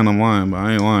I'm lying, I'm lying, but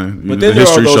I ain't lying. But then there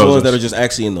are those ones that are just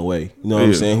actually in the way. You know what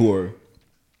I'm saying? Who are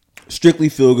strictly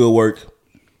feel good work,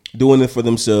 doing it for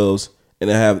themselves, and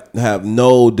they have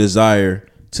no desire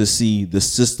to see the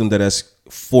system that has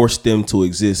forced them to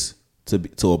exist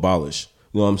to abolish.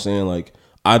 You know what I'm saying? Like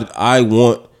I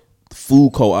want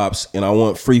food co-ops, and I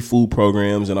want free food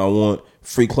programs, and I want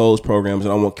free clothes programs,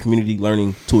 and I want community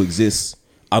learning to exist.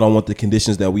 I don't want the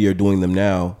conditions that we are doing them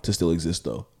now to still exist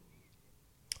though.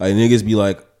 Like niggas be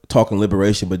like talking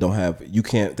liberation, but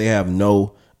they have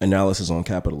no analysis on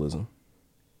capitalism.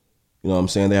 You know what I'm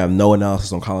saying? They have no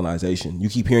analysis on colonization. You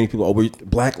keep hearing people,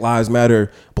 Black Lives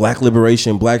Matter, Black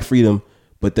liberation, Black freedom,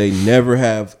 but they never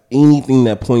have anything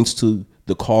that points to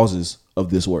the causes of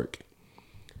this work.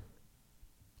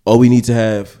 All we need to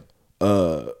have,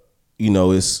 is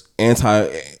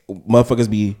motherfuckers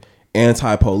be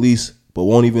anti-police, but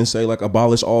won't even say like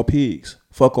abolish all pigs.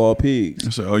 Fuck all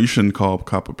pigs. So, you shouldn't call a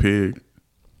cop a pig.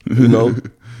 You know,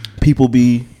 people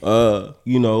be,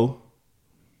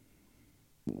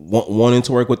 wanting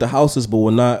to work with the houses, but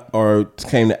will not, or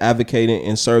came to advocate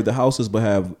and serve the houses, but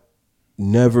have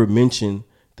never mentioned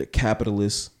the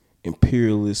capitalist,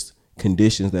 imperialist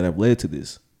conditions that have led to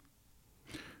this.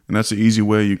 And that's an easy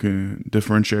way you can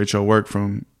differentiate your work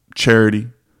from charity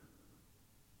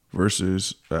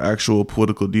versus the actual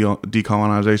political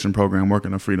decolonization program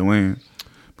working to free the land.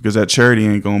 Because that charity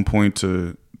ain't going to point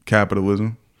to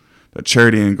capitalism. That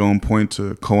charity ain't going to point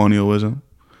to colonialism.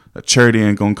 That charity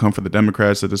ain't going to come for the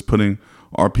Democrats that is putting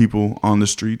our people on the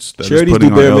streets. That Charities is putting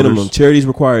do bare our elders. minimum. Charities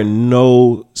require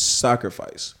no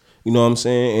sacrifice. You know what I'm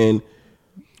saying?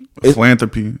 And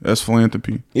philanthropy. That's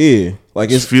philanthropy. Yeah. Like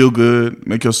Just feel good.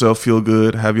 Make yourself feel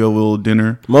good. Have your little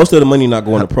dinner. Most of the money not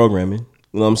going to programming.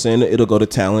 You know what I'm saying? It'll go to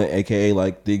talent, aka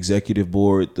like the executive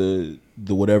board,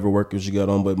 the whatever workers you got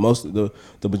on. But most of the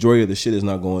majority of the shit is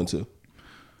not going to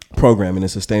programming and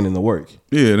sustaining the work.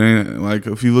 Yeah, like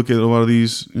if you look at a lot of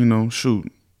these, BLM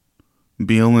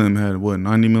had what,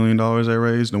 $90 million they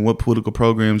raised, and what political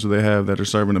programs do they have that are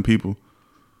serving the people?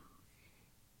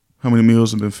 How many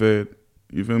meals have been fed?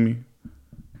 You feel me?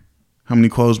 How many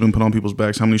clothes been put on people's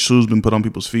backs? How many shoes been put on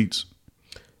people's feet?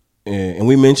 And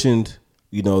we mentioned,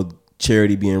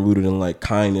 charity being rooted in like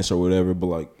kindness or whatever, but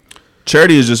like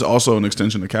charity is just also an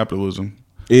extension of capitalism.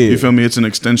 Yeah. You feel me? It's an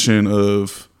extension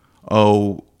of,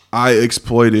 I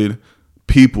exploited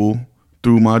people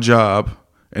through my job,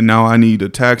 and now I need a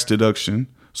tax deduction,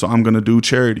 so I'm going to do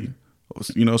charity.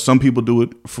 Some people do it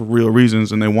for real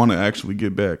reasons, and they want to actually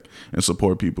give back and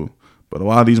support people. But a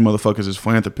lot of these motherfuckers is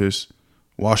philanthropists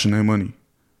washing their money.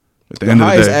 At the end of the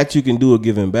highest day, act you can do of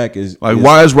giving back is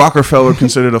why is Rockefeller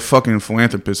considered a fucking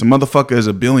philanthropist? A motherfucker is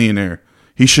a billionaire.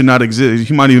 He should not exist.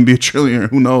 He might even be a trillionaire.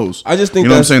 Who knows? I just think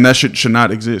what I'm saying. That shit should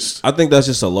not exist. I think that's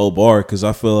just a low bar, because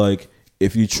I feel like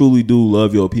if you truly do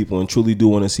love your people and truly do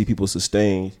want to see people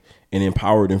sustained and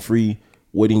empowered and free,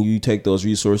 wouldn't you take those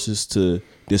resources to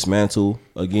dismantle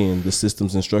again the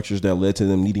systems and structures that led to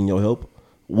them needing your help?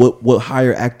 What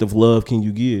higher act of love can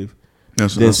you give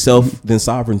than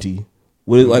sovereignty?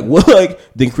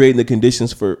 Than creating the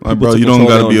conditions for people bro, to you don't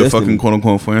gotta be a fucking quote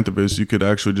unquote philanthropist. You could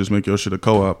actually just make your shit a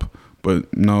co-op.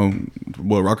 But no,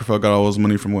 Rockefeller got all his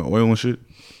money from oil and shit?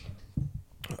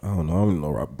 I don't know. I don't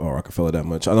know about Rockefeller that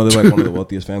much. I know they're like one of the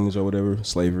wealthiest families or whatever.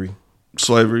 Slavery,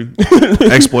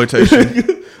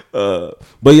 exploitation. But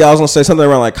yeah, I was gonna say something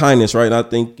around like kindness, right? And I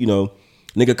think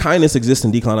nigga, kindness exists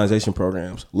in decolonization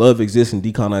programs. Love exists in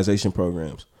decolonization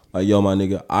programs. Like, yo, my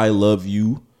nigga, I love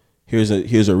you. Here's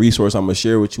a resource I'm gonna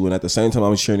share with you, and at the same time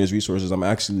I'm sharing these resources,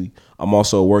 I'm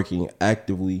also working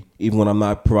actively, even when I'm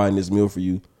not providing this meal for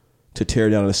you, to tear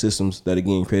down the systems that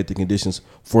again create the conditions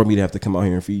for me to have to come out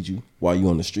here and feed you while you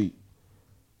on the street.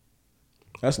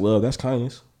 That's love. That's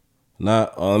kindness.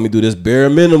 Not let me do this bare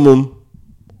minimum.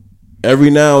 Every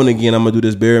now and again, I'm gonna do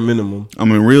this bare minimum. I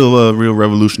mean, real love, real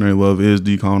revolutionary love is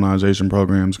decolonization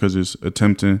programs, because it's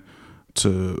attempting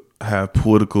to have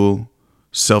political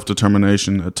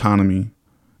self-determination, autonomy,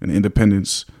 and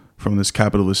independence from this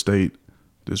capitalist state,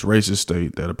 this racist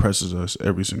state that oppresses us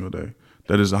every single day.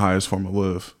 That is the highest form of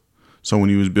love. So when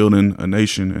you was building a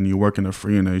nation and you work in a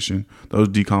free nation, those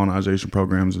decolonization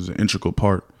programs is an integral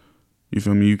part. You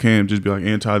feel me? You can't just be like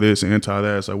anti this, anti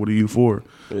that. It's like, what are you for?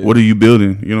 Yeah. What are you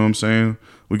building? You know what I'm saying?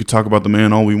 We could talk about the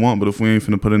man all we want, but if we ain't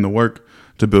finna put in the work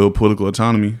to build political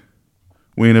autonomy,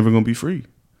 we ain't ever gonna be free.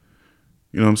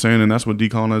 You know what I'm saying? And that's what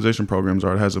decolonization programs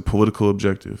are. It has a political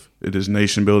objective. It is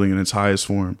nation building in its highest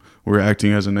form. We're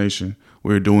acting as a nation.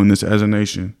 We're doing this as a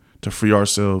nation to free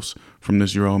ourselves from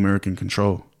this Euro-American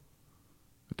control.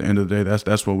 At the end of the day,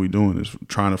 that's what we're doing, is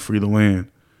trying to free the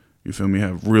land. You feel me?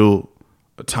 Have real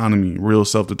autonomy, real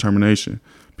self-determination.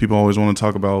 People always want to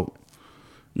talk about,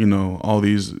 you know, all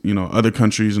these, you know, other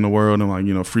countries in the world and like,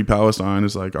 you know, free Palestine.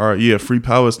 It's like, all right, yeah, free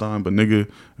Palestine. But nigga,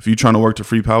 if you're trying to work to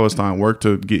free Palestine, work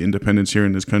to get independence here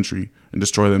in this country and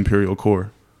destroy the imperial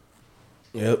core.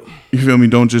 Yep. You feel me?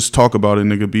 Don't just talk about it,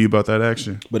 nigga. Be about that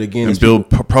action. But again, and build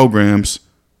programs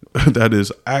that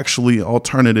is actually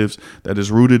alternatives, that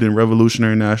is rooted in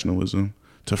revolutionary nationalism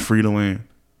to free the land.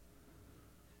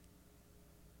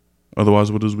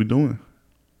 Otherwise, what is we doing?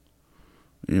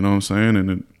 You know what I'm saying?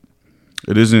 And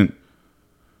it isn't.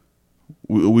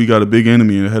 We got a big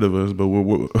enemy ahead of us, but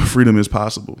freedom is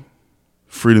possible.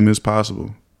 Freedom is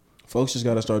possible. Folks just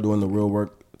got to start doing the real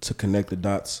work to connect the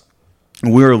dots.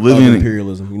 And we're a living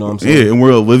imperialism. You know what I'm saying? Yeah, and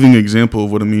we're a living example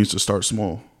of what it means to start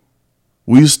small.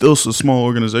 We still a small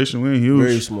organization. We ain't huge.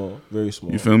 Very small. Very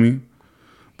small. You feel me?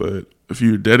 But if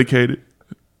you're dedicated,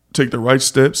 take the right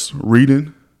steps,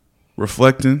 reading,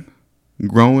 reflecting,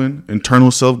 growing,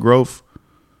 internal self-growth,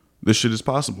 this shit is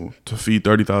possible to feed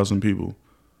 30,000 people.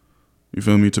 You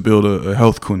feel me? To build a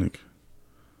health clinic,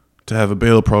 to have a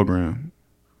bail program,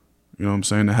 you know what I'm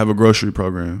saying? To have a grocery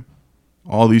program.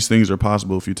 All these things are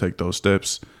possible if you take those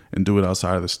steps and do it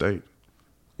outside of the state.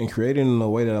 And creating in a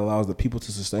way that allows the people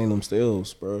to sustain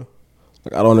themselves, bro.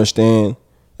 Like, I don't understand.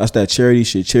 That's that charity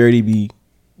shit. Charity be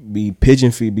pigeon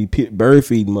feed, be bird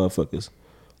feeding motherfuckers.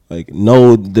 Like,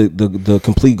 no, the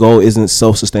complete goal isn't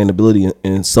self-sustainability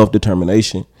and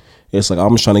self-determination. It's like, I'm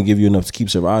just trying to give you enough to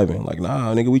keep surviving. Like,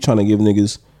 nah, nigga, we trying to give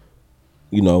niggas,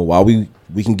 you know, while we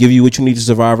can give you what you need to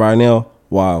survive right now,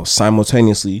 while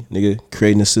simultaneously, nigga,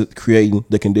 creating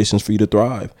the conditions for you to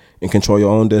thrive and control your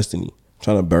own destiny.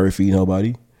 Trying to bird feed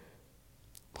nobody.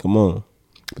 Come on.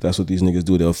 But that's what these niggas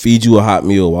do. They'll feed you a hot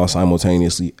meal while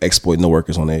simultaneously exploiting the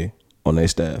workers on their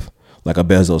staff. Like a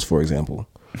Bezos, for example.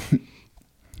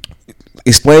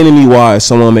 Explain to me why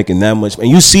someone making that much, and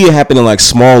you see it happen in like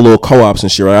small little co-ops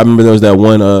and shit, right? I remember there was that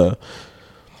one, I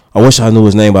wish I knew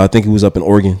his name, but I think he was up in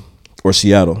Oregon or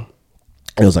Seattle.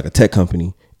 It was like a tech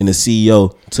company, and the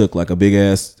CEO took like a big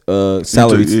ass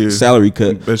salary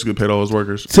cut. Basically paid all his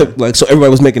workers. Took like, so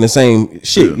everybody was making the same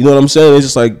shit. Yeah. You know what I'm saying? It's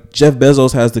just like Jeff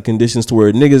Bezos has the conditions to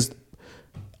where niggas,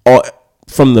 all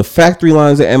from the factory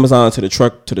lines at Amazon to the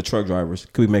truck drivers,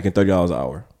 could be making $30 an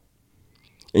hour.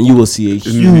 And you will see a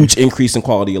huge increase in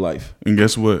quality of life. And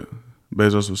guess what?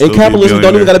 Bezos was still and capitalism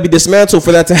don't even got to be dismantled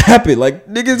for that to happen. Like,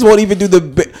 niggas won't even do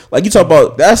like you talk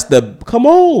about. That's the come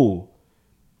on,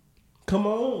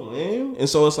 man. And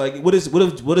so it's like, what is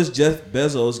Jeff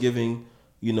Bezos giving,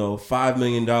 you know, $5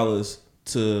 million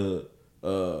to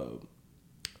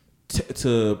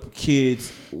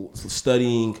kids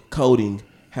studying coding?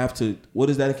 What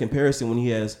is that in comparison when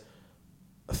he has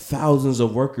thousands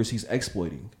of workers he's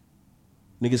exploiting?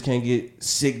 Niggas can't get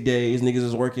sick days. Niggas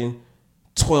is working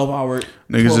 12-hour.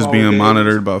 Niggas is being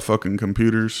monitored by fucking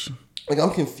computers. Like, I'm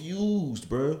confused,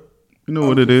 bro. You know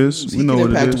what it is. We know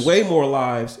what it is. He can impact way more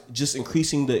lives just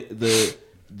increasing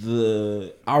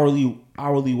the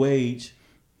hourly wage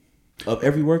of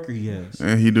every worker he has.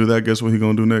 And he do that. Guess what he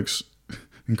gonna do next?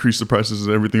 Increase the prices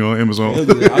of everything on Amazon. I'll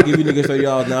give you niggas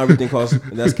 $30 now. Everything costs.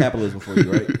 And that's capitalism for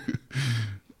you, right?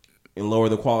 And lower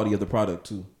the quality of the product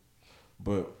too.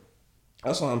 But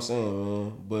that's what I'm saying,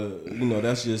 man. But, you know,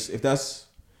 that's just,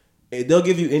 they'll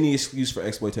give you any excuse for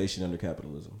exploitation under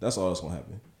capitalism. That's all that's going to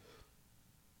happen.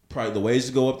 Probably the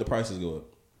wages go up, the prices go up.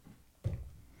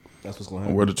 That's what's going to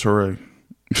happen. Where the terrain.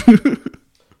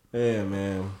 Yeah,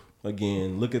 man.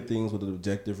 Again, look at things with an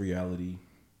objective reality.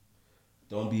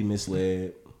 Don't be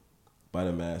misled by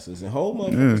the masses. And hold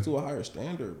motherfuckers to a higher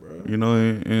standard, bro. You know,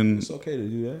 and it's okay to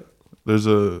do that. There's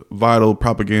a vital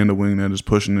propaganda wing that is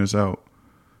pushing this out.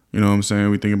 You know what I'm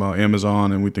saying? We think about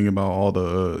Amazon and we think about all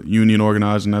the union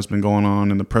organizing that's been going on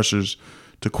and the pressures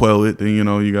to quell it. Then, you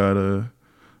know, you got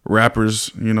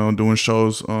rappers, you know, doing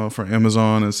shows for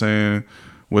Amazon and saying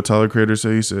what Tyler Creator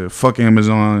said. He said, fuck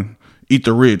Amazon, Eat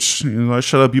the rich. You know, like,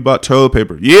 shut up, you bought toilet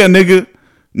paper. Yeah, nigga.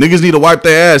 Niggas need to wipe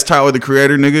their ass, Tyler the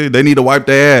Creator, nigga. They need to wipe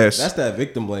their ass. That's that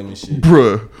victim blaming shit.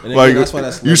 Bruh. And Like, that's why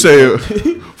that's you say,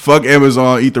 fuck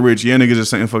Amazon, eat the rich. Yeah, niggas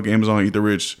just saying fuck Amazon, eat the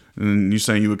rich. And then you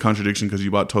saying you a contradiction because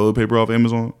you bought toilet paper off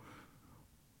Amazon?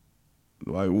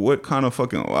 Like, what kind of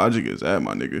fucking logic is that,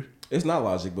 my nigga? It's not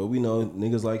logic, but we know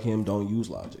niggas like him don't use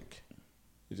logic.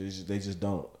 They just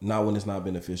don't. Not when it's not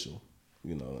beneficial.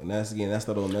 You know, and that's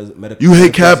that old medical. You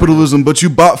hate capitalism, but you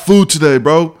bought food today,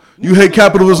 bro. You hate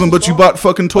capitalism, but you bought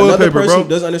fucking toilet Another paper, person bro.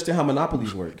 doesn't understand how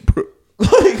monopolies work.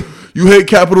 You hate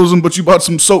capitalism, but you bought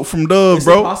some soap from Dove, It's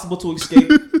bro. impossible to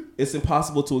escape. It's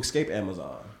impossible to escape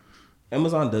Amazon.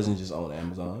 Amazon doesn't just own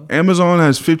Amazon. Amazon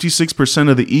has 56%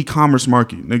 of the e-commerce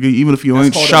market, nigga. Even if you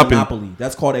ain't That's called shopping, a monopoly.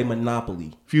 That's called a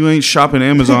monopoly. if you ain't shopping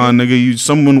Amazon, nigga, you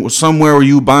somewhere where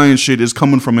you buying shit is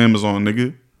coming from Amazon,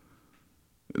 nigga.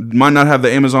 It might not have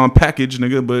the Amazon package,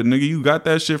 nigga, but nigga, you got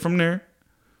that shit from there.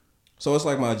 So it's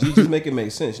like my G, just make it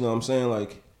make sense. You know what I'm saying?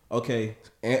 Like, okay,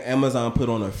 Amazon put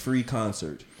on a free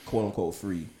concert, quote unquote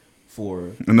free,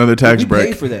 for Another tax break. We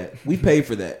paid for that. We paid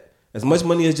for that. As much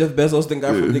money as Jeff Bezos think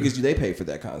got from niggas, they paid for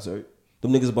that concert.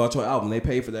 Them niggas bought your album. They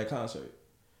paid for that concert.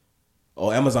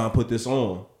 Oh, Amazon put this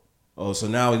on. Oh, so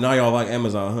now y'all like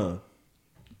Amazon, huh?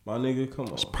 My nigga, come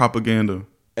on. It's propaganda.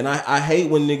 And I hate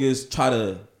when niggas try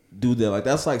to do that. Like,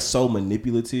 that's like so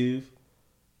manipulative.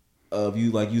 Of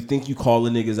you, like, you think you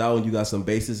calling niggas out and you got some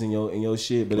basis in your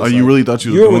shit, but it's you like, really thought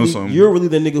you was doing something. You're really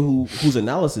the nigga whose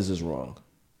analysis is wrong.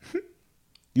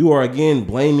 You are again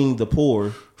blaming the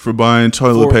poor For buying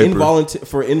toilet paper.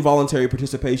 for involuntary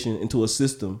participation into a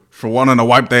system For wanting to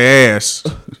wipe their ass.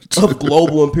 of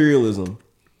global imperialism.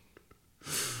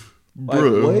 Like,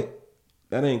 Bruh. what?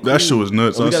 That ain't cool. That shit was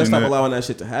nuts. We I gotta seen stop that. allowing that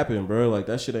shit to happen, bro. Like,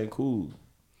 that shit ain't cool.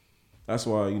 That's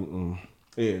why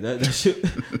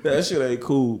that shit ain't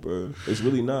cool, bro. It's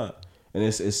really not. And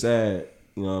it's sad,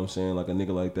 you know what I'm saying? Like, a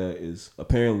nigga like that is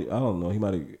apparently, I don't know,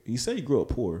 he said he grew up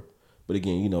poor. But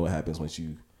again, you know what happens once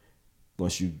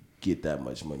you get that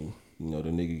much money. You know, the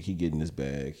nigga, he getting his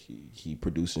bag. He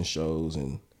producing shows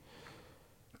and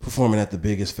performing at the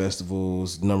biggest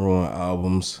festivals, #1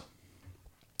 albums.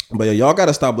 But yeah, y'all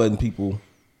gotta stop letting people.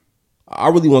 I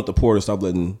really want the poor to stop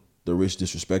letting the rich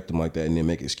disrespect them like that and then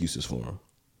make excuses for them.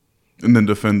 And then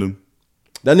defend them.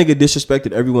 That nigga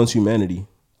disrespected everyone's humanity.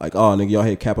 Like, oh, nigga, y'all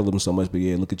hate capitalism so much, but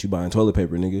yeah, look at you buying toilet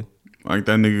paper, nigga. Like,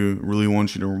 that nigga really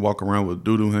wants you to walk around with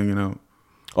doo-doo hanging out.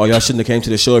 Oh, y'all shouldn't have came to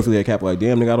the show if you had capital. Like,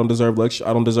 damn, nigga, I don't deserve lecture.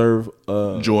 I don't deserve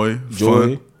Joy,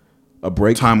 fun, a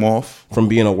break, time off from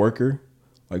being a worker.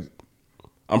 Like,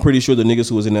 I'm pretty sure the niggas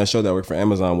who was in that show that worked for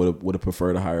Amazon would have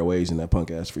preferred a higher wage than that punk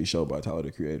ass free show by Tyler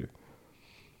the Creator.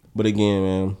 But again,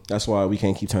 man, that's why we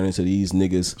can't keep turning to these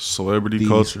niggas. Celebrity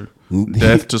culture.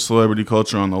 Death to celebrity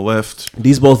culture on the left.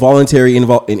 These both voluntary and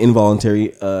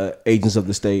involuntary agents of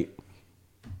the state,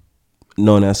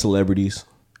 known as celebrities,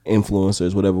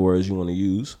 influencers, whatever words you want to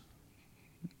use.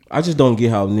 I just don't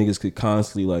get how niggas could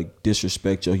constantly like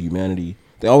disrespect your humanity.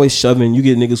 They always shoving. You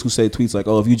get niggas who say tweets like,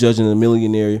 "Oh, if you judging a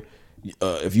millionaire,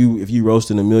 if you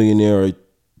roasting a millionaire,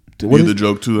 You the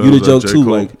joke too. You the joke too."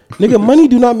 Like, nigga, money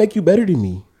do not make you better than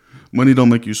me. Money don't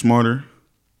make you smarter.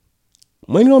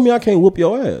 Money don't mean I can't whoop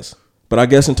your ass. But I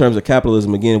guess in terms of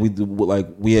capitalism, again,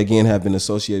 we again have been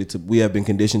we have been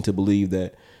conditioned to believe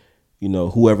that, you know,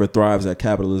 whoever thrives at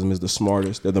capitalism is the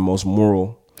smartest. They're the most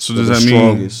moral. So does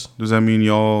that mean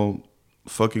y'all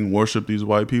fucking worship these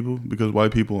white people? Because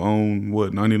white people own,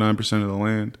 99% of the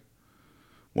land?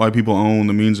 White people own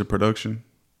the means of production.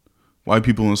 White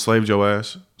people enslaved your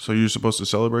ass. So you're supposed to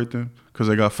celebrate them? Because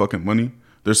they got fucking money?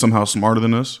 They're somehow smarter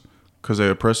than us? Because they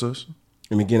oppress us?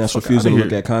 And again, that's refusing to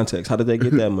look at context. How did they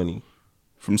get that money?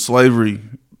 From slavery.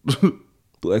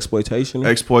 Through exploitation?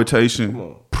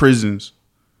 Exploitation. Prisons.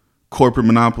 Corporate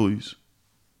monopolies.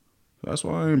 That's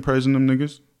why I ain't praising them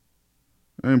niggas.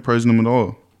 I ain't praising them at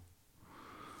all.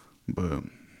 But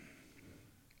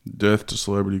death to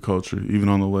celebrity culture, even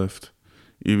on the left.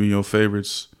 Even your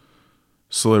favorites,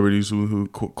 celebrities who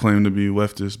claim to be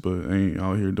leftists but ain't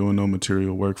out here doing no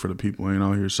material work for the people, ain't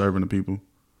out here serving the people.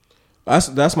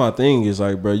 That's my thing is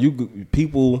like, bro,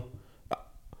 people,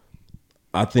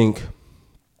 I think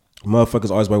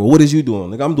motherfuckers always like, well, what is you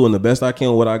doing? Like, I'm doing the best I can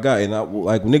with what I got. And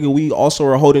nigga, we also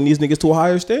are holding these niggas to a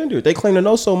higher standard. They claim to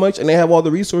know so much and they have all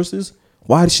the resources.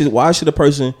 Why should a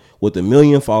person with 1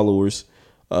 million followers,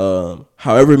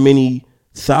 however many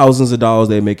thousands of dollars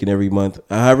they're making every month,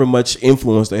 however much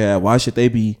influence they have, why should they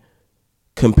be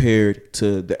compared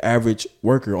to the average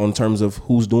worker on terms of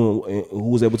who's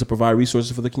able to provide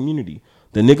resources for the community.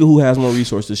 The nigga who has more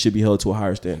resources should be held to a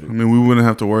higher standard. I mean, we wouldn't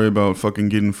have to worry about fucking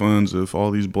getting funds if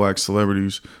all these black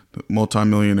celebrities,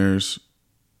 multimillionaires,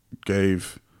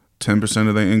 gave 10%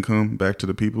 of their income back to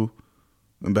the people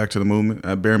and back to the movement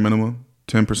at bare minimum,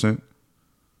 10%.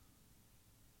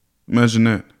 Imagine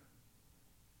that.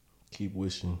 Keep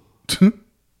wishing.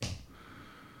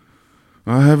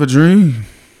 I have a dream.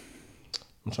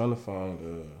 I'm trying to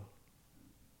find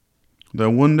that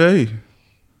one day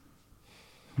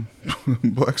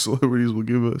black celebrities will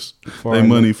give us their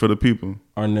money for the people.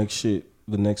 Our next shit.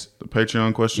 The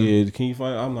Patreon question. Yeah, can you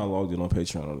find? I'm not logged in on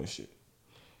Patreon on this shit.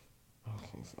 I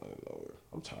can't find it nowhere.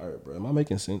 I'm tired, bro. Am I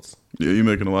making sense? Yeah, you're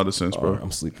making a lot of sense, bro. Right,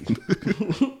 I'm sleepy.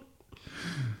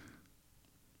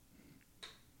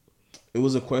 It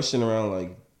was a question around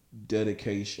like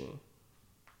dedication.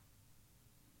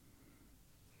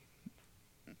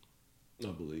 I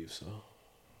believe so.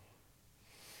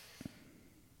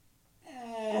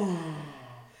 I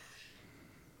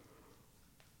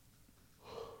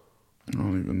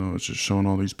don't even know. It's just showing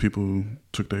all these people who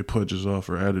took their pledges off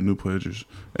or added new pledges.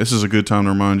 This is a good time to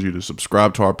remind you to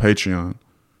subscribe to our Patreon.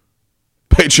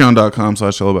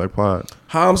 Patreon.com/HelloBackPod.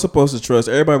 How I'm supposed to trust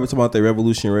everybody? Talking about their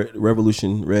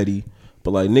revolution ready,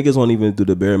 but like niggas won't even do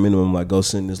the bare minimum. Like go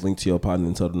send this link to your partner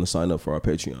and tell them to sign up for our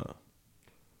Patreon.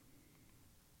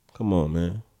 Come on,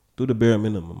 man. Do the bare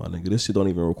minimum, my nigga. This shit don't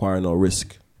even require no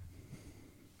risk.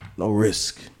 No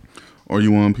risk. Or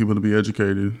you want people to be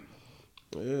educated.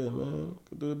 Yeah, man.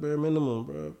 Do the bare minimum,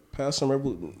 bro. Pass some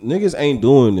niggas ain't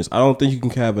doing this. I don't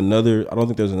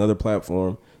think there's another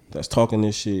platform that's talking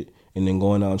this shit and then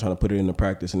going out and trying to put it into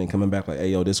practice and then coming back like, hey,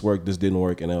 yo, this worked, this didn't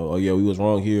work. And oh, yeah, we was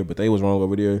wrong here, but they was wrong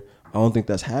over there. I don't think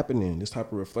that's happening. This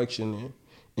type of reflection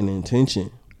and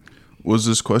intention. Was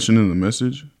this question in the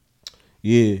message?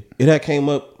 Yeah. It had came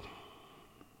up.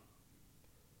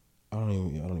 I don't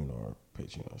even know our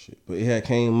Patreon shit. But it had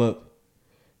came up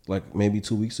like maybe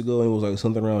 2 weeks ago, and it was like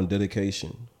something around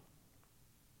dedication.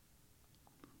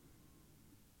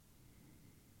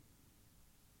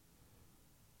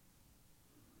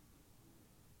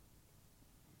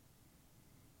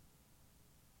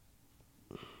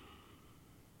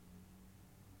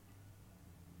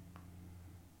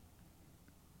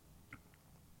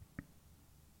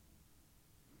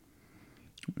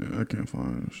 Yeah, I can't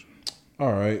find this.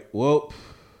 All right. Well,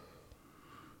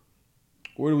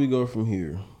 where do we go from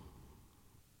here?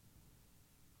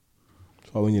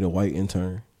 So we need a white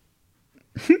intern.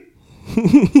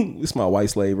 It's my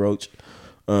white slave roach.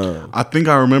 I think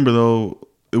I remember though.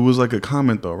 It was like a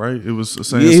comment though, right? It was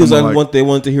saying he was something like they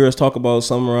wanted to hear us talk about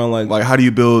something around like how do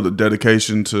you build a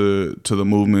dedication to the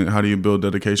movement? How do you build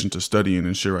dedication to studying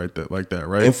and shit like that,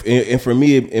 right? And for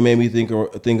me, it made me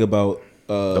think about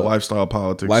the lifestyle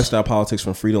politics. Lifestyle politics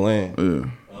from Free to Land. Yeah.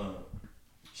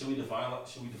 Should we define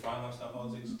lifestyle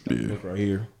politics? Yeah. Look right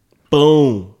here.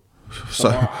 Boom.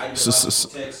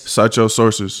 Cite your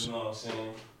sources. You know what I'm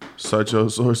saying? Cite your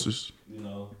sources. You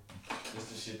know, it's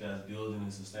the shit that's building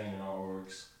and sustaining our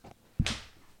works.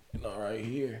 You know, right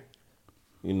here.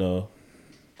 You know,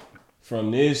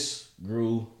 from this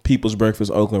grew People's Breakfast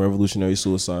Oakland, Revolutionary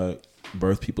Suicide,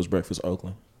 Birth People's Breakfast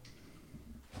Oakland.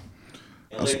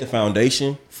 And laid the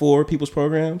foundation for people's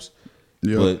programs.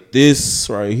 Yeah. But this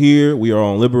right here, we are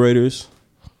on Liberators.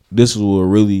 This is what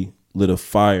really lit a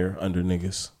fire under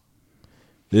niggas.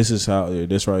 This is how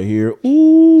this right here.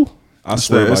 Ooh, I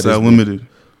swear by this book. Limited.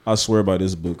 I swear by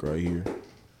this book right here.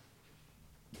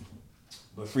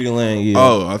 But Free to Land, yeah.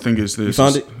 Oh, I think it's this. You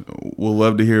found it? We'll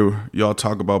love to hear y'all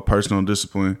talk about personal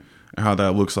discipline and how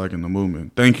that looks like in the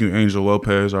movement. Thank you, Angel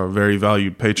Lopez, our very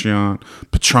valued Patreon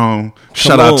patron.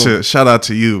 Shout out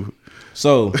to you.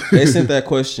 So they sent that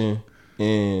question,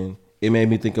 and it made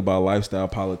me think about lifestyle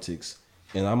politics.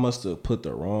 And I must have put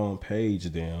the wrong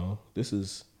page down. This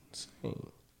is insane.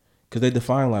 Because they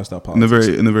define lifestyle politics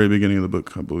in the very beginning of the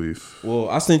book, I believe. Well,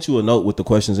 I sent you a note with the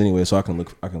questions anyway, so I can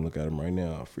look at them right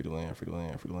now. Free to land, free to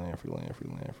land, free to land, free to land, free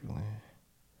to land, free to land.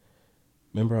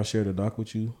 Remember I shared a doc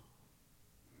with you?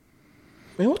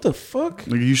 Man, what the fuck?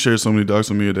 Nigga, you shared so many docs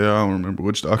with me a day. I don't remember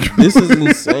which doc. This is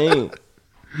insane.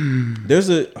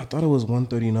 I thought it was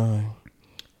 139.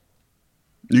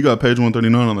 You got page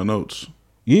 139 on the notes.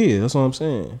 Yeah, that's what I'm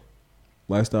saying.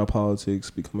 Lifestyle politics,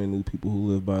 becoming new people who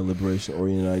live by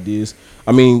liberation-oriented ideas.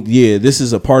 I mean, yeah, this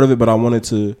is a part of it, but I wanted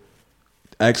to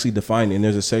actually define it. And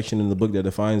there's a section in the book that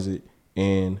defines it.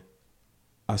 And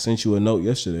I sent you a note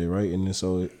yesterday, right? And then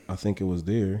so I think it was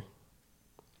there.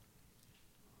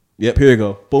 Yep, here you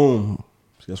go. Boom.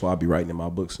 That's why I be writing in my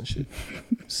books and shit.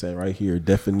 Say right here,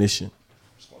 definition.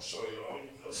 I'm just gonna show you all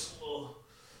this little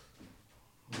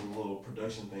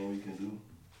production thing we can do.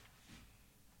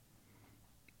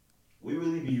 We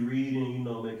really be reading,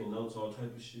 making notes, all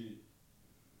type of shit.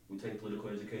 We take political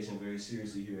education very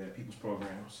seriously here at People's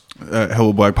Programs.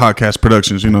 Hello Black Podcast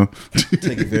Productions,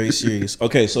 Take it very serious.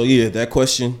 Okay, so yeah, that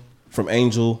question from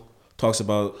Angel talks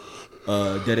about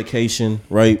dedication,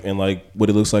 right? And like what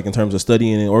it looks like in terms of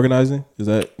studying and organizing. Is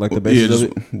that like the basis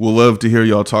of it? We'll love to hear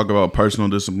y'all talk about personal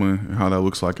discipline and how that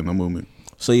looks like in the movement.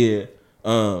 So yeah,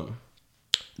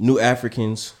 New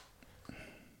Africans,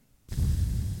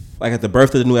 like at the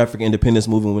birth of the New African Independence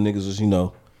Movement, when niggas was,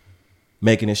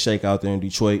 making it shake out there in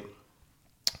Detroit,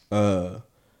 they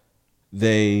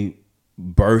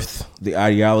birthed the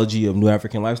ideology of New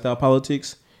African lifestyle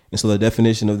politics. And so the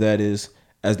definition of that is,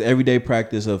 as the everyday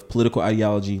practice of political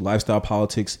ideology, lifestyle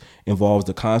politics involves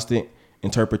the constant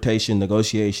interpretation,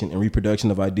 negotiation, and reproduction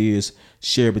of ideas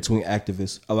shared between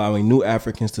activists, allowing new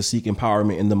Africans to seek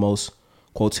empowerment in the most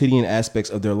quotidian aspects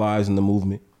of their lives in the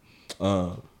movement.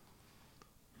 And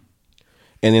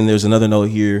then there's another note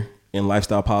here in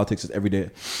lifestyle politics is everyday.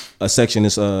 A section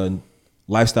is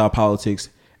lifestyle politics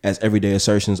as everyday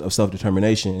assertions of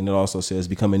self-determination. And it also says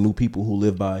becoming new people who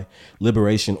live by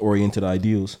liberation-oriented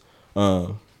ideals.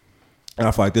 And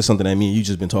I feel like this is something that me and you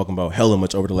just been talking about hella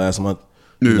much over the last month,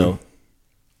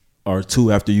 or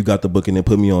two after you got the book and then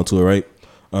put me onto it, right?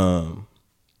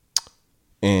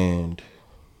 And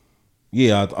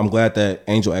yeah, I'm glad that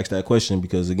Angel asked that question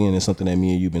because again, it's something that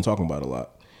me and you've been talking about a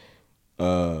lot.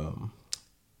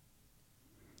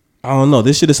 I don't know.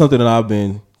 This shit is something that I've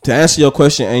been, to answer your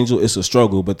question, Angel, it's a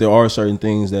struggle, but there are certain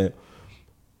things that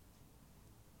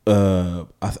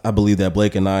I believe that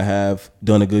Blake and I have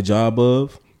done a good job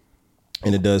of.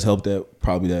 And it does help that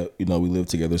probably that, we live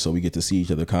together so we get to see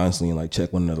each other constantly and like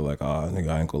check one another like, nigga,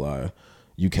 I ain't gonna lie.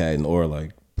 You catting, or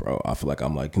like, bro, I feel like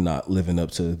I'm like not living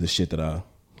up to the shit that I,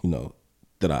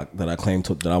 that I claim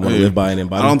to, that I want to live by and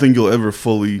embody. I don't think you'll ever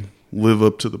fully live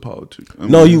up to the politics.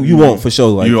 No, you won't for sure.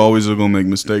 Like, you always are gonna make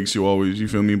mistakes. You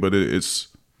feel me? But it's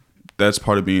that's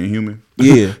part of being human.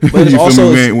 Yeah, but it's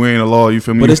also we ain't a law. You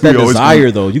feel me? But it's that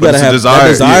desire though. You gotta have that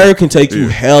desire. Yeah. Can take you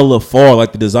hella far.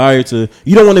 Like the desire to,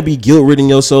 you don't want to be guilt ridden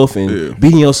yourself and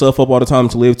beating yourself up all the time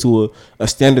to live to a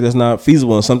standard that's not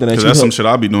feasible and something that you. That's some shit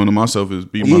I be doing to myself is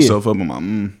beating myself up.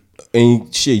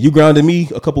 And shit, you grounded me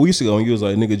a couple weeks ago and you was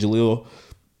like, nigga, Jaleel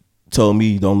told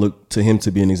me don't look to him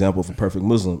to be an example of a perfect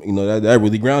Muslim. That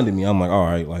really grounded me. I'm like, all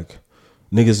right, like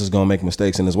niggas is gonna make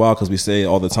mistakes, and it's wild because we say it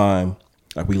all the time.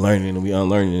 Like we learning and we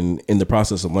unlearning, and in the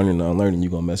process of learning and unlearning,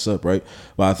 you're gonna mess up, right?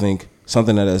 But I think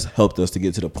something that has helped us to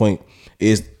get to the point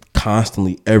is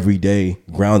constantly every day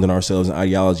grounding ourselves in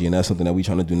ideology, and that's something that we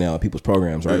trying to do now at People's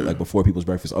Programs, right? Like before People's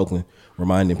Breakfast Oakland,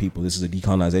 reminding people this is a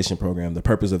decolonization program. The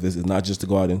purpose of this is not just to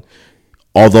go out and,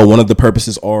 although one of the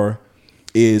purposes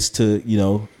is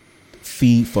to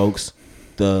feed folks.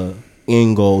 The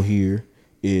end goal here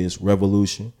is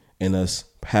revolution and us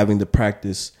having the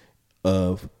practice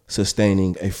of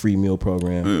sustaining a free meal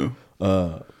program.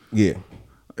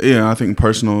 Yeah, I think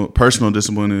personal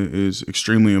discipline is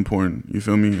extremely important. You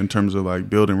feel me? In terms of like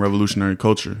building revolutionary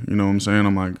culture. You know what I'm saying?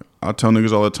 I'm like, I tell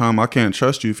niggas all the time, I can't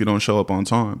trust you if you don't show up on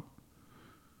time.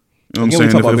 You know what I'm saying?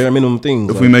 We talk about bare minimum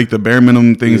things. If we make the bare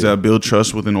minimum things that build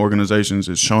trust within organizations,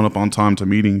 it's showing up on time to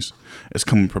meetings. It's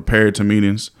coming prepared to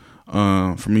meetings.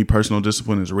 For me, personal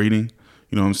discipline is reading.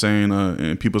 You know what I'm saying?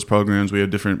 In People's Programs, we have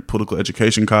different political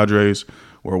education cadres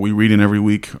where we reading every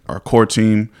week. Our core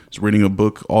team is reading a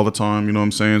book all the time. You know what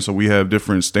I'm saying? So we have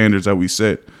different standards that we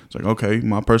set. It's like, okay,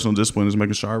 my personal discipline is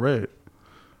making sure I read.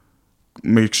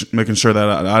 Making sure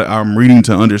that I'm reading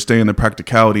to understand the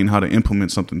practicality and how to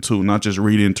implement something too. Not just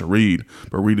reading to read,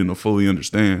 but reading to fully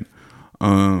understand.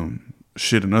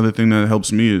 Another thing that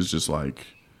helps me is just like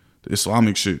the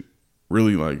Islamic shit.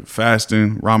 Really like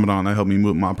fasting, Ramadan, that helped me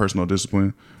with my personal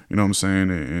discipline, you know what I'm saying,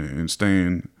 and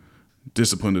staying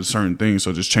disciplined to certain things.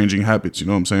 So just changing habits, you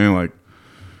know what I'm saying? Like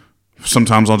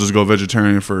sometimes I'll just go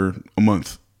vegetarian for a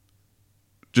month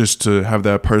just to have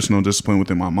that personal discipline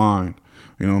within my mind,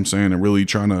 you know what I'm saying, and really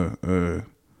trying to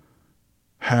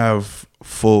have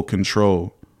full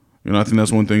control. I think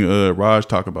that's one thing Raj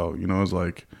talked about, it's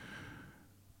like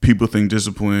people think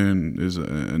discipline is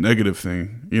a negative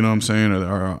thing, you know what I'm saying?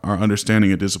 Or our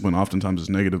understanding of discipline oftentimes is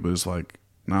negative, but it's like,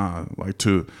 nah, like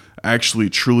to actually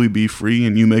truly be free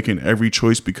and you making every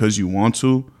choice because you want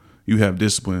to, you have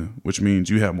discipline, which means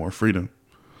you have more freedom.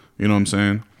 You know what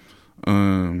I'm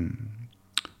saying?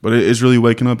 But it's really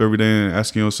waking up every day and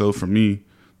asking yourself, for me,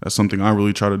 that's something I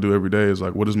really try to do every day is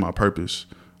like, what is my purpose?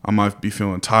 I might be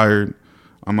feeling tired.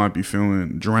 I might be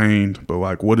feeling drained, but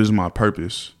like, what is my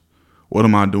purpose? What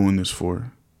am I doing this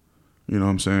for? You know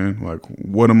what I'm saying? Like,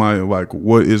 what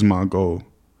is my goal?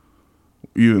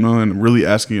 you know, and really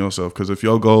asking yourself, because if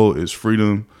your goal is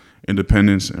freedom,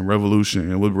 independence, and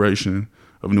revolution and liberation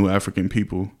of new African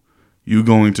people, you're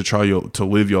going to try to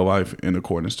live your life in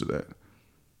accordance to that.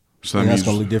 So and that's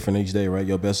gonna look different each day, right?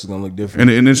 Your best is gonna look different,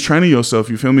 and it's training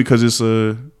yourself. You feel me? Because it's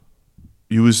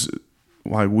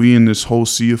we in this whole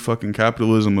sea of fucking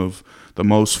capitalism of the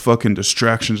most fucking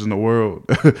distractions in the world.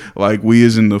 Like we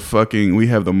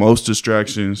have the most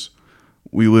distractions.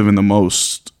 We live in the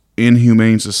most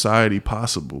inhumane society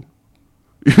possible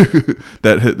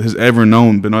that has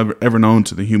been ever known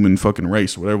to the human fucking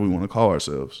race, whatever we want to call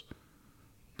ourselves.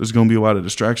 There's gonna be a lot of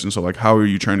distractions. So like, how are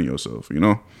you training yourself? You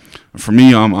know, for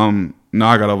me, I'm now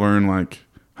I gotta learn like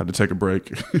how to take a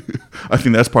break. I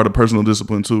think that's part of personal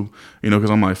discipline too. You know, because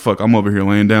I'm like, fuck, I'm over here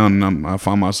laying down and I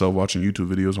find myself watching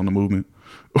YouTube videos on the movement,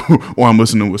 or I'm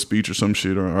listening to a speech or some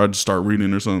shit, or I just start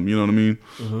reading or something. You know what I mean?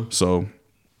 Mm-hmm. So,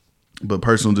 but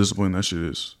personal discipline, that shit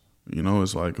is. You know,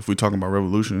 it's like if we talking about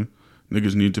revolution,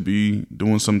 niggas need to be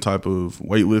doing some type of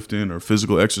weightlifting or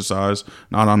physical exercise,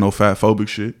 not on no fat phobic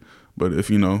shit. But if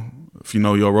you know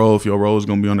your role, if your role is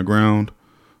gonna be on the ground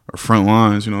or front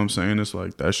lines, you know what I'm saying? It's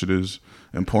like that shit is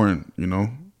important, you know,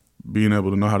 being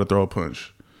able to know how to throw a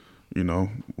punch, you know,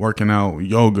 working out,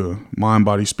 yoga, mind,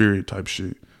 body, spirit type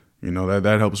shit. You know,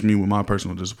 that helps me with my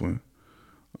personal discipline.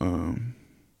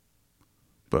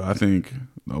 But I think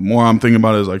the more I'm thinking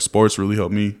about it is like sports really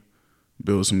helped me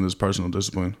build some of this personal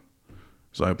discipline.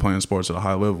 It's like playing sports at a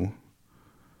high level.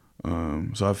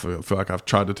 So I feel like I've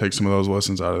tried to take some of those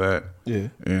lessons out of that,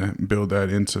 and build that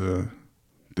into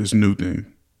this new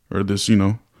thing, or this, you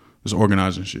know, this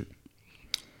organizing shit.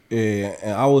 Yeah,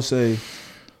 and I would say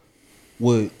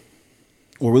what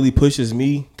really pushes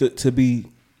me to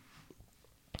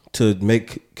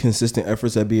make consistent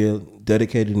efforts at being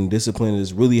dedicated and disciplined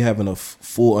is really having a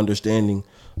full understanding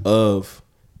of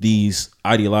these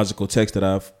ideological texts that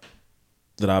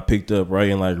I picked up,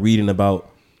 right, and like reading about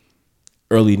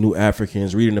early New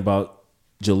Africans, reading about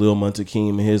Jalil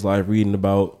Muntaqim in his life, reading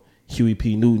about Huey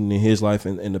P. Newton in his life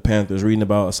and the Panthers, reading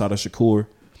about Assata Shakur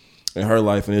in her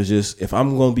life. And it's just, if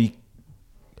I'm going to be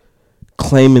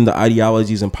claiming the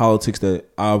ideologies and politics that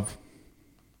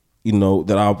that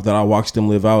I watched them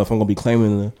live out, if I'm going to be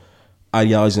claiming the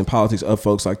ideologies and politics of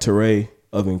folks like Touré,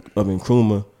 of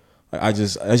Nkrumah, that's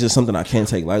just something I can't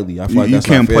take lightly. I feel like that's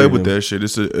can't play with that shit.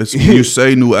 It's when you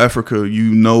say New Africa,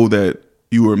 you know that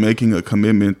you are making a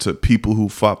commitment to people who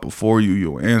fought before you,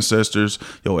 your ancestors,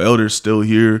 your elders still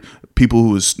here, people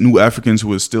who is New Africans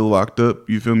who is still locked up.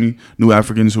 You feel me? New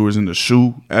Africans who is in the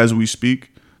SHU as we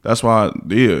speak. That's why,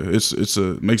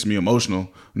 it makes me emotional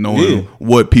knowing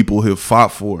what people have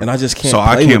fought for. And I just can't. So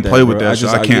I can't play with that shit.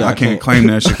 I can't claim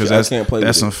that shit because that's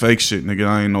some it. Fake shit, nigga.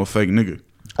 I ain't no fake nigga.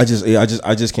 I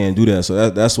just can't do that. So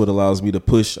that's what allows me to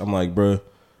push. I'm like, bro,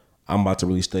 I'm about to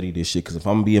really study this shit, because if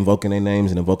I'm gonna be invoking their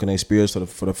names and invoking their spirits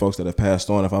for the folks that have passed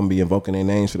on, if I'm gonna be invoking their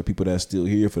names for the people that's still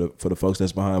here, for the folks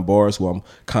that's behind bars who I'm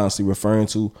constantly referring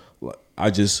to, I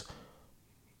don't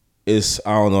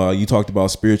know. You talked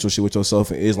about spiritual shit with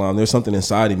yourself in Islam. There's something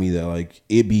inside of me that like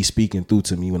it be speaking through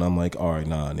to me when I'm like, all right,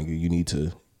 nah, nigga, you need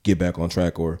to get back on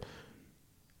track. Or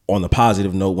on the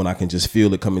positive note, when I can just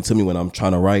feel it coming to me when I'm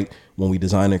trying to write, when we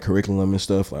design a curriculum and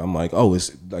stuff, like I'm like, oh,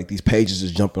 it's like these pages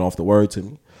is jumping off the word to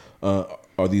me. Or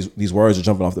these words are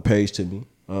jumping off the page to me.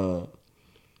 And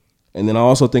then I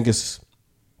also think it's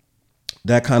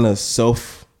that kind of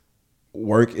self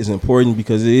work is important,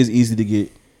 because it is easy to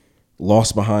get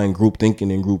lost behind group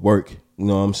thinking and group work. You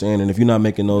know what I'm saying? And if you're not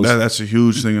making those, that's a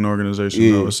huge thing in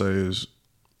organizations. I would say is,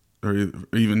 or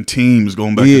even teams.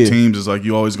 Going back to teams, is like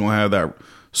you always gonna have that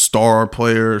star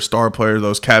player,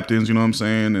 those captains. You know what I'm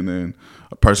saying? And then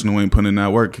a person who ain't putting in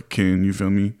that work can, you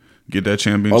feel me, get that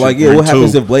championship. Or like, what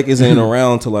happens if Blake isn't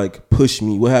around to like push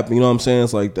me? What happened? You know what I'm saying?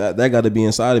 It's like that got to be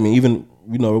inside of me. Even,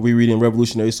 you know, we reading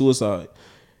Revolutionary Suicide.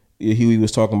 He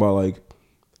was talking about like,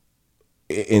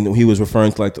 and he was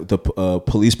referring to like the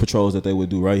police patrols that they would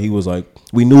do, right? He was like,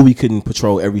 we knew we couldn't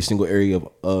patrol every single area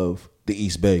of the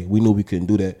East Bay. We knew we couldn't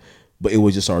do that, but it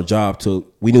was just our job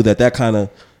we knew that kind of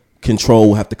control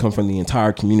would have to come from the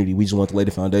entire community. We just want to lay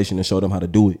the foundation and show them how to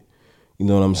do it. You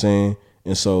know what I'm saying?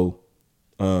 And so,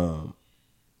 I was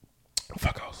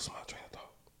my train of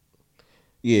thought.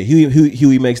 Yeah,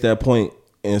 Huey makes that point,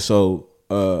 and so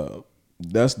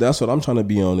that's what I'm trying to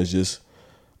be on. Is just,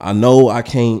 I know I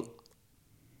can't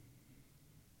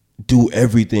do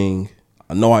everything.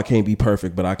 I know I can't be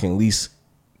perfect, but I can at least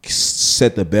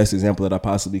set the best example that I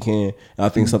possibly can. And I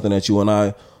think something that you and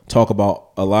I talk about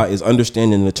a lot is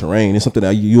understanding the terrain. It's something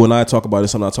that you and I talk about.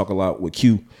 It's something I talk a lot with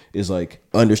Q, is like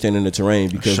understanding the terrain,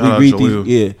 because we read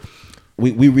these,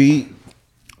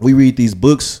 we read these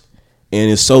books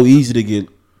And it's so easy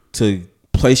to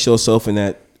place yourself in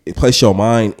that, place your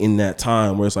mind in that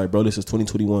time where it's like, bro, this is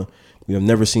 2021. We have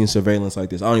never seen surveillance like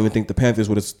this. I don't even think the Panthers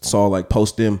would have saw like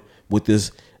post them what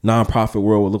this nonprofit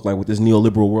world would look like, what this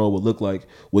neoliberal world would look like,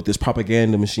 what this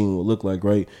propaganda machine would look like,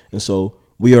 right? And so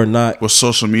we are not with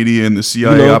social media and the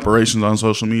CIA operations on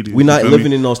social media. We're not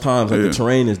living in those times. Like the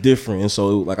terrain is different, and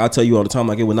so like I tell you all the time,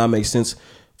 like it would not make sense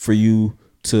for you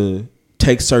to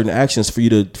take certain actions for you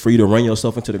to run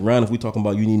yourself into the ground if we talking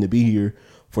about you needing to be here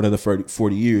for another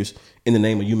 40 years in the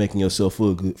name of you making yourself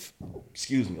feel good.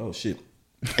 Excuse me. Oh shit.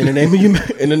 In the name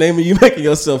of you making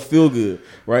yourself feel good,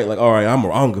 right? Like, all right, I'm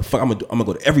gonna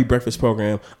go to every breakfast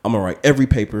program. I'm gonna write every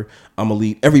paper. I'm gonna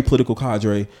lead every political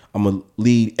cadre. I'm gonna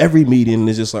lead every meeting. And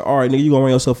it's just like, all right, nigga, you gonna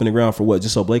run yourself in the ground for what?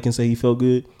 Just so Blake can say he felt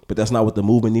good? But that's not what the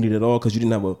movement needed at all, because you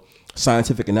didn't have a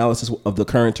scientific analysis of the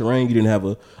current terrain. You didn't have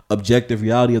a objective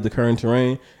reality of the current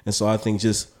terrain. And so I think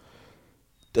just,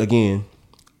 again,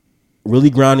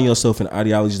 really grounding yourself in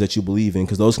ideologies that you believe in,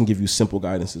 because those can give you simple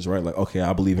guidances, right? Like, okay,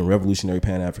 I believe in revolutionary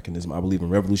Pan-Africanism. I believe in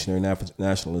revolutionary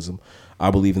nationalism.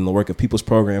 I believe in the work of people's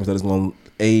programs that is going to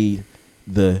aid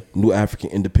the new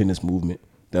African independence movement,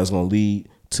 that's going to lead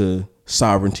to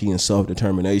sovereignty and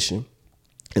self-determination.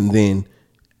 And then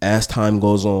as time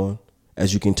goes on,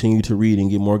 as you continue to read and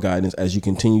get more guidance, as you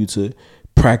continue to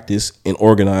practice and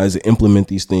organize and implement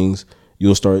these things,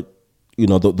 you'll start,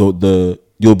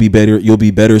 you'll be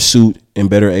better suited and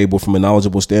better able from a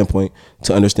knowledgeable standpoint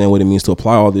to understand what it means to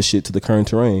apply all this shit to the current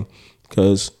terrain.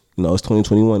 Because, it's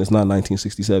 2021. It's not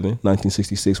 1967,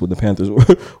 1966 when the Panthers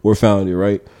were founded,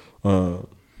 right? But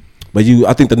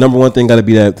I think the number one thing got to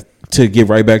be that, to get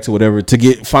right back to whatever, to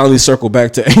get finally circle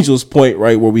back to Angel's point,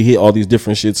 right, where we hit all these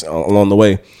different shits along the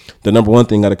way. The number one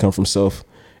thing got to come from self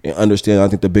and understand. I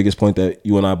think the biggest point that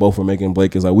you and I both were making,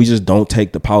 Blake, is like, we just don't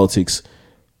take the politics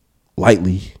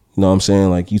lightly. You know what I'm saying?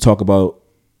 Like, you talk about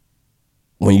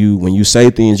when you say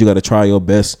things, you got to try your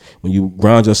best. When you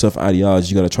ground yourself in ideology,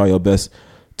 you got to try your best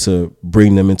to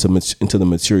bring them into the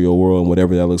material world and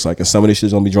whatever that looks like. And some of this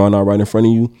shit's gonna be drawn out right in front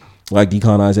of you, like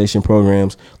decolonization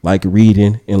programs, like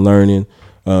reading and learning,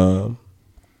 and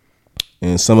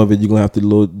some of it you're gonna have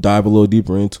to dive a little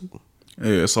deeper into.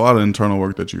 Yeah, it's a lot of internal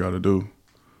work that you got to do.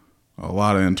 A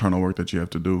lot of internal work that you have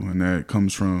to do, and that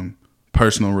comes from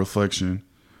personal reflection,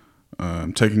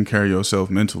 taking care of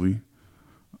yourself mentally,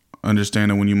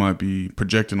 understanding when you might be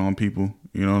projecting on people.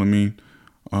 You know what I mean?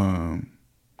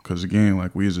 Because again,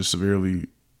 like, we as a severely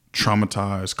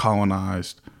traumatized,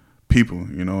 colonized people,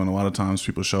 and a lot of times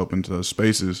people show up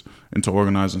into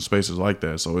organizing spaces like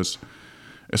that. So it's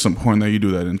important that you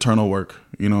do that internal work.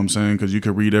 You know what I'm saying? Because you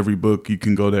can read every book, you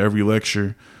can go to every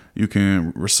lecture, you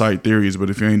can recite theories,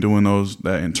 but if you ain't doing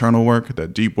that internal work,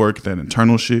 that deep work, that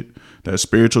internal shit, that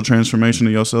spiritual transformation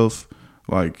of yourself,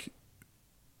 like,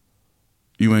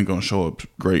 you ain't gonna show up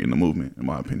great in the movement, in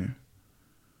my opinion.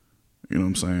 You know what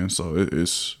I'm saying? So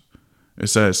it's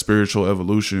that spiritual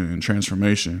evolution and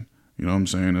transformation. You know what I'm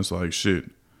saying? It's like, shit,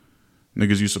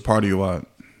 niggas used to party a lot.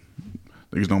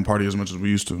 Niggas don't party as much as we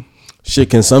used to. Shit,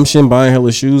 consumption, buying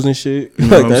hella shoes and shit. You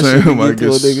know what I'm saying? Like,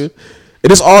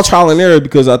 it is all trial and error,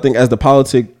 because I think as the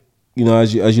politic,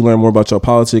 as you learn more about your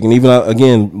politic, and even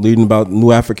again reading about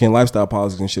new African lifestyle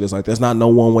politics and shit, it's like there's not no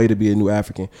one way to be a new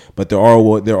African, but there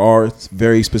are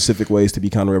very specific ways to be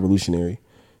counter-revolutionary.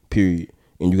 Period.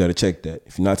 And you got to check that.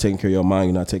 If you're not taking care of your mind,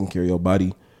 you're not taking care of your body.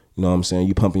 You know what I'm saying?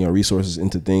 You pumping your resources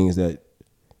into things that,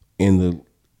 in the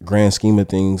grand scheme of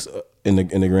things, in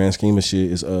the grand scheme of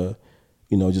shit, is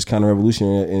just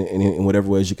counter-revolutionary in whatever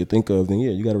ways you could think of. Then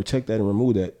yeah, you got to check that and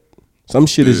remove that. Some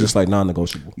shit is just like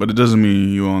non-negotiable. But it doesn't mean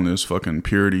you on this fucking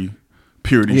purity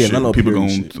shit. No people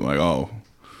going like, oh,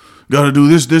 gotta do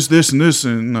this, and this,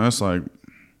 and it's like.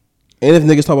 And if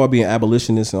niggas talk about being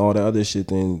abolitionists and all that other shit,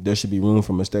 then there should be room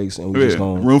for mistakes, and we just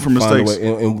gonna room for mistakes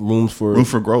and room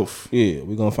for growth. Yeah,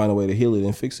 we're gonna find a way to heal it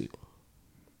and fix it.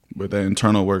 But that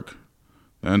internal work,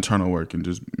 and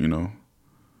just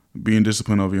being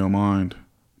disciplined over your mind,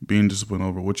 being disciplined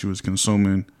over what you was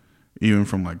consuming, even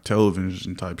from like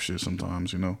television type shit.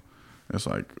 Sometimes it's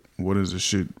like, what is this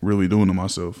shit really doing to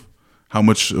myself? How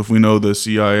much, if we know the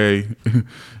CIA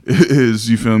is,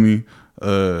 you feel me,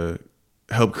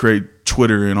 help create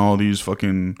Twitter and all these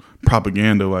fucking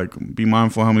propaganda, like, be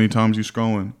mindful how many times you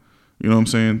scrolling. You know what I'm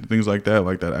saying? Things like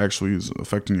that actually is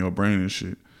affecting your brain and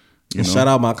shit. Shout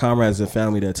out my comrades and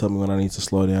family that tell me when I need to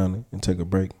slow down and take a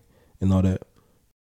break and all that.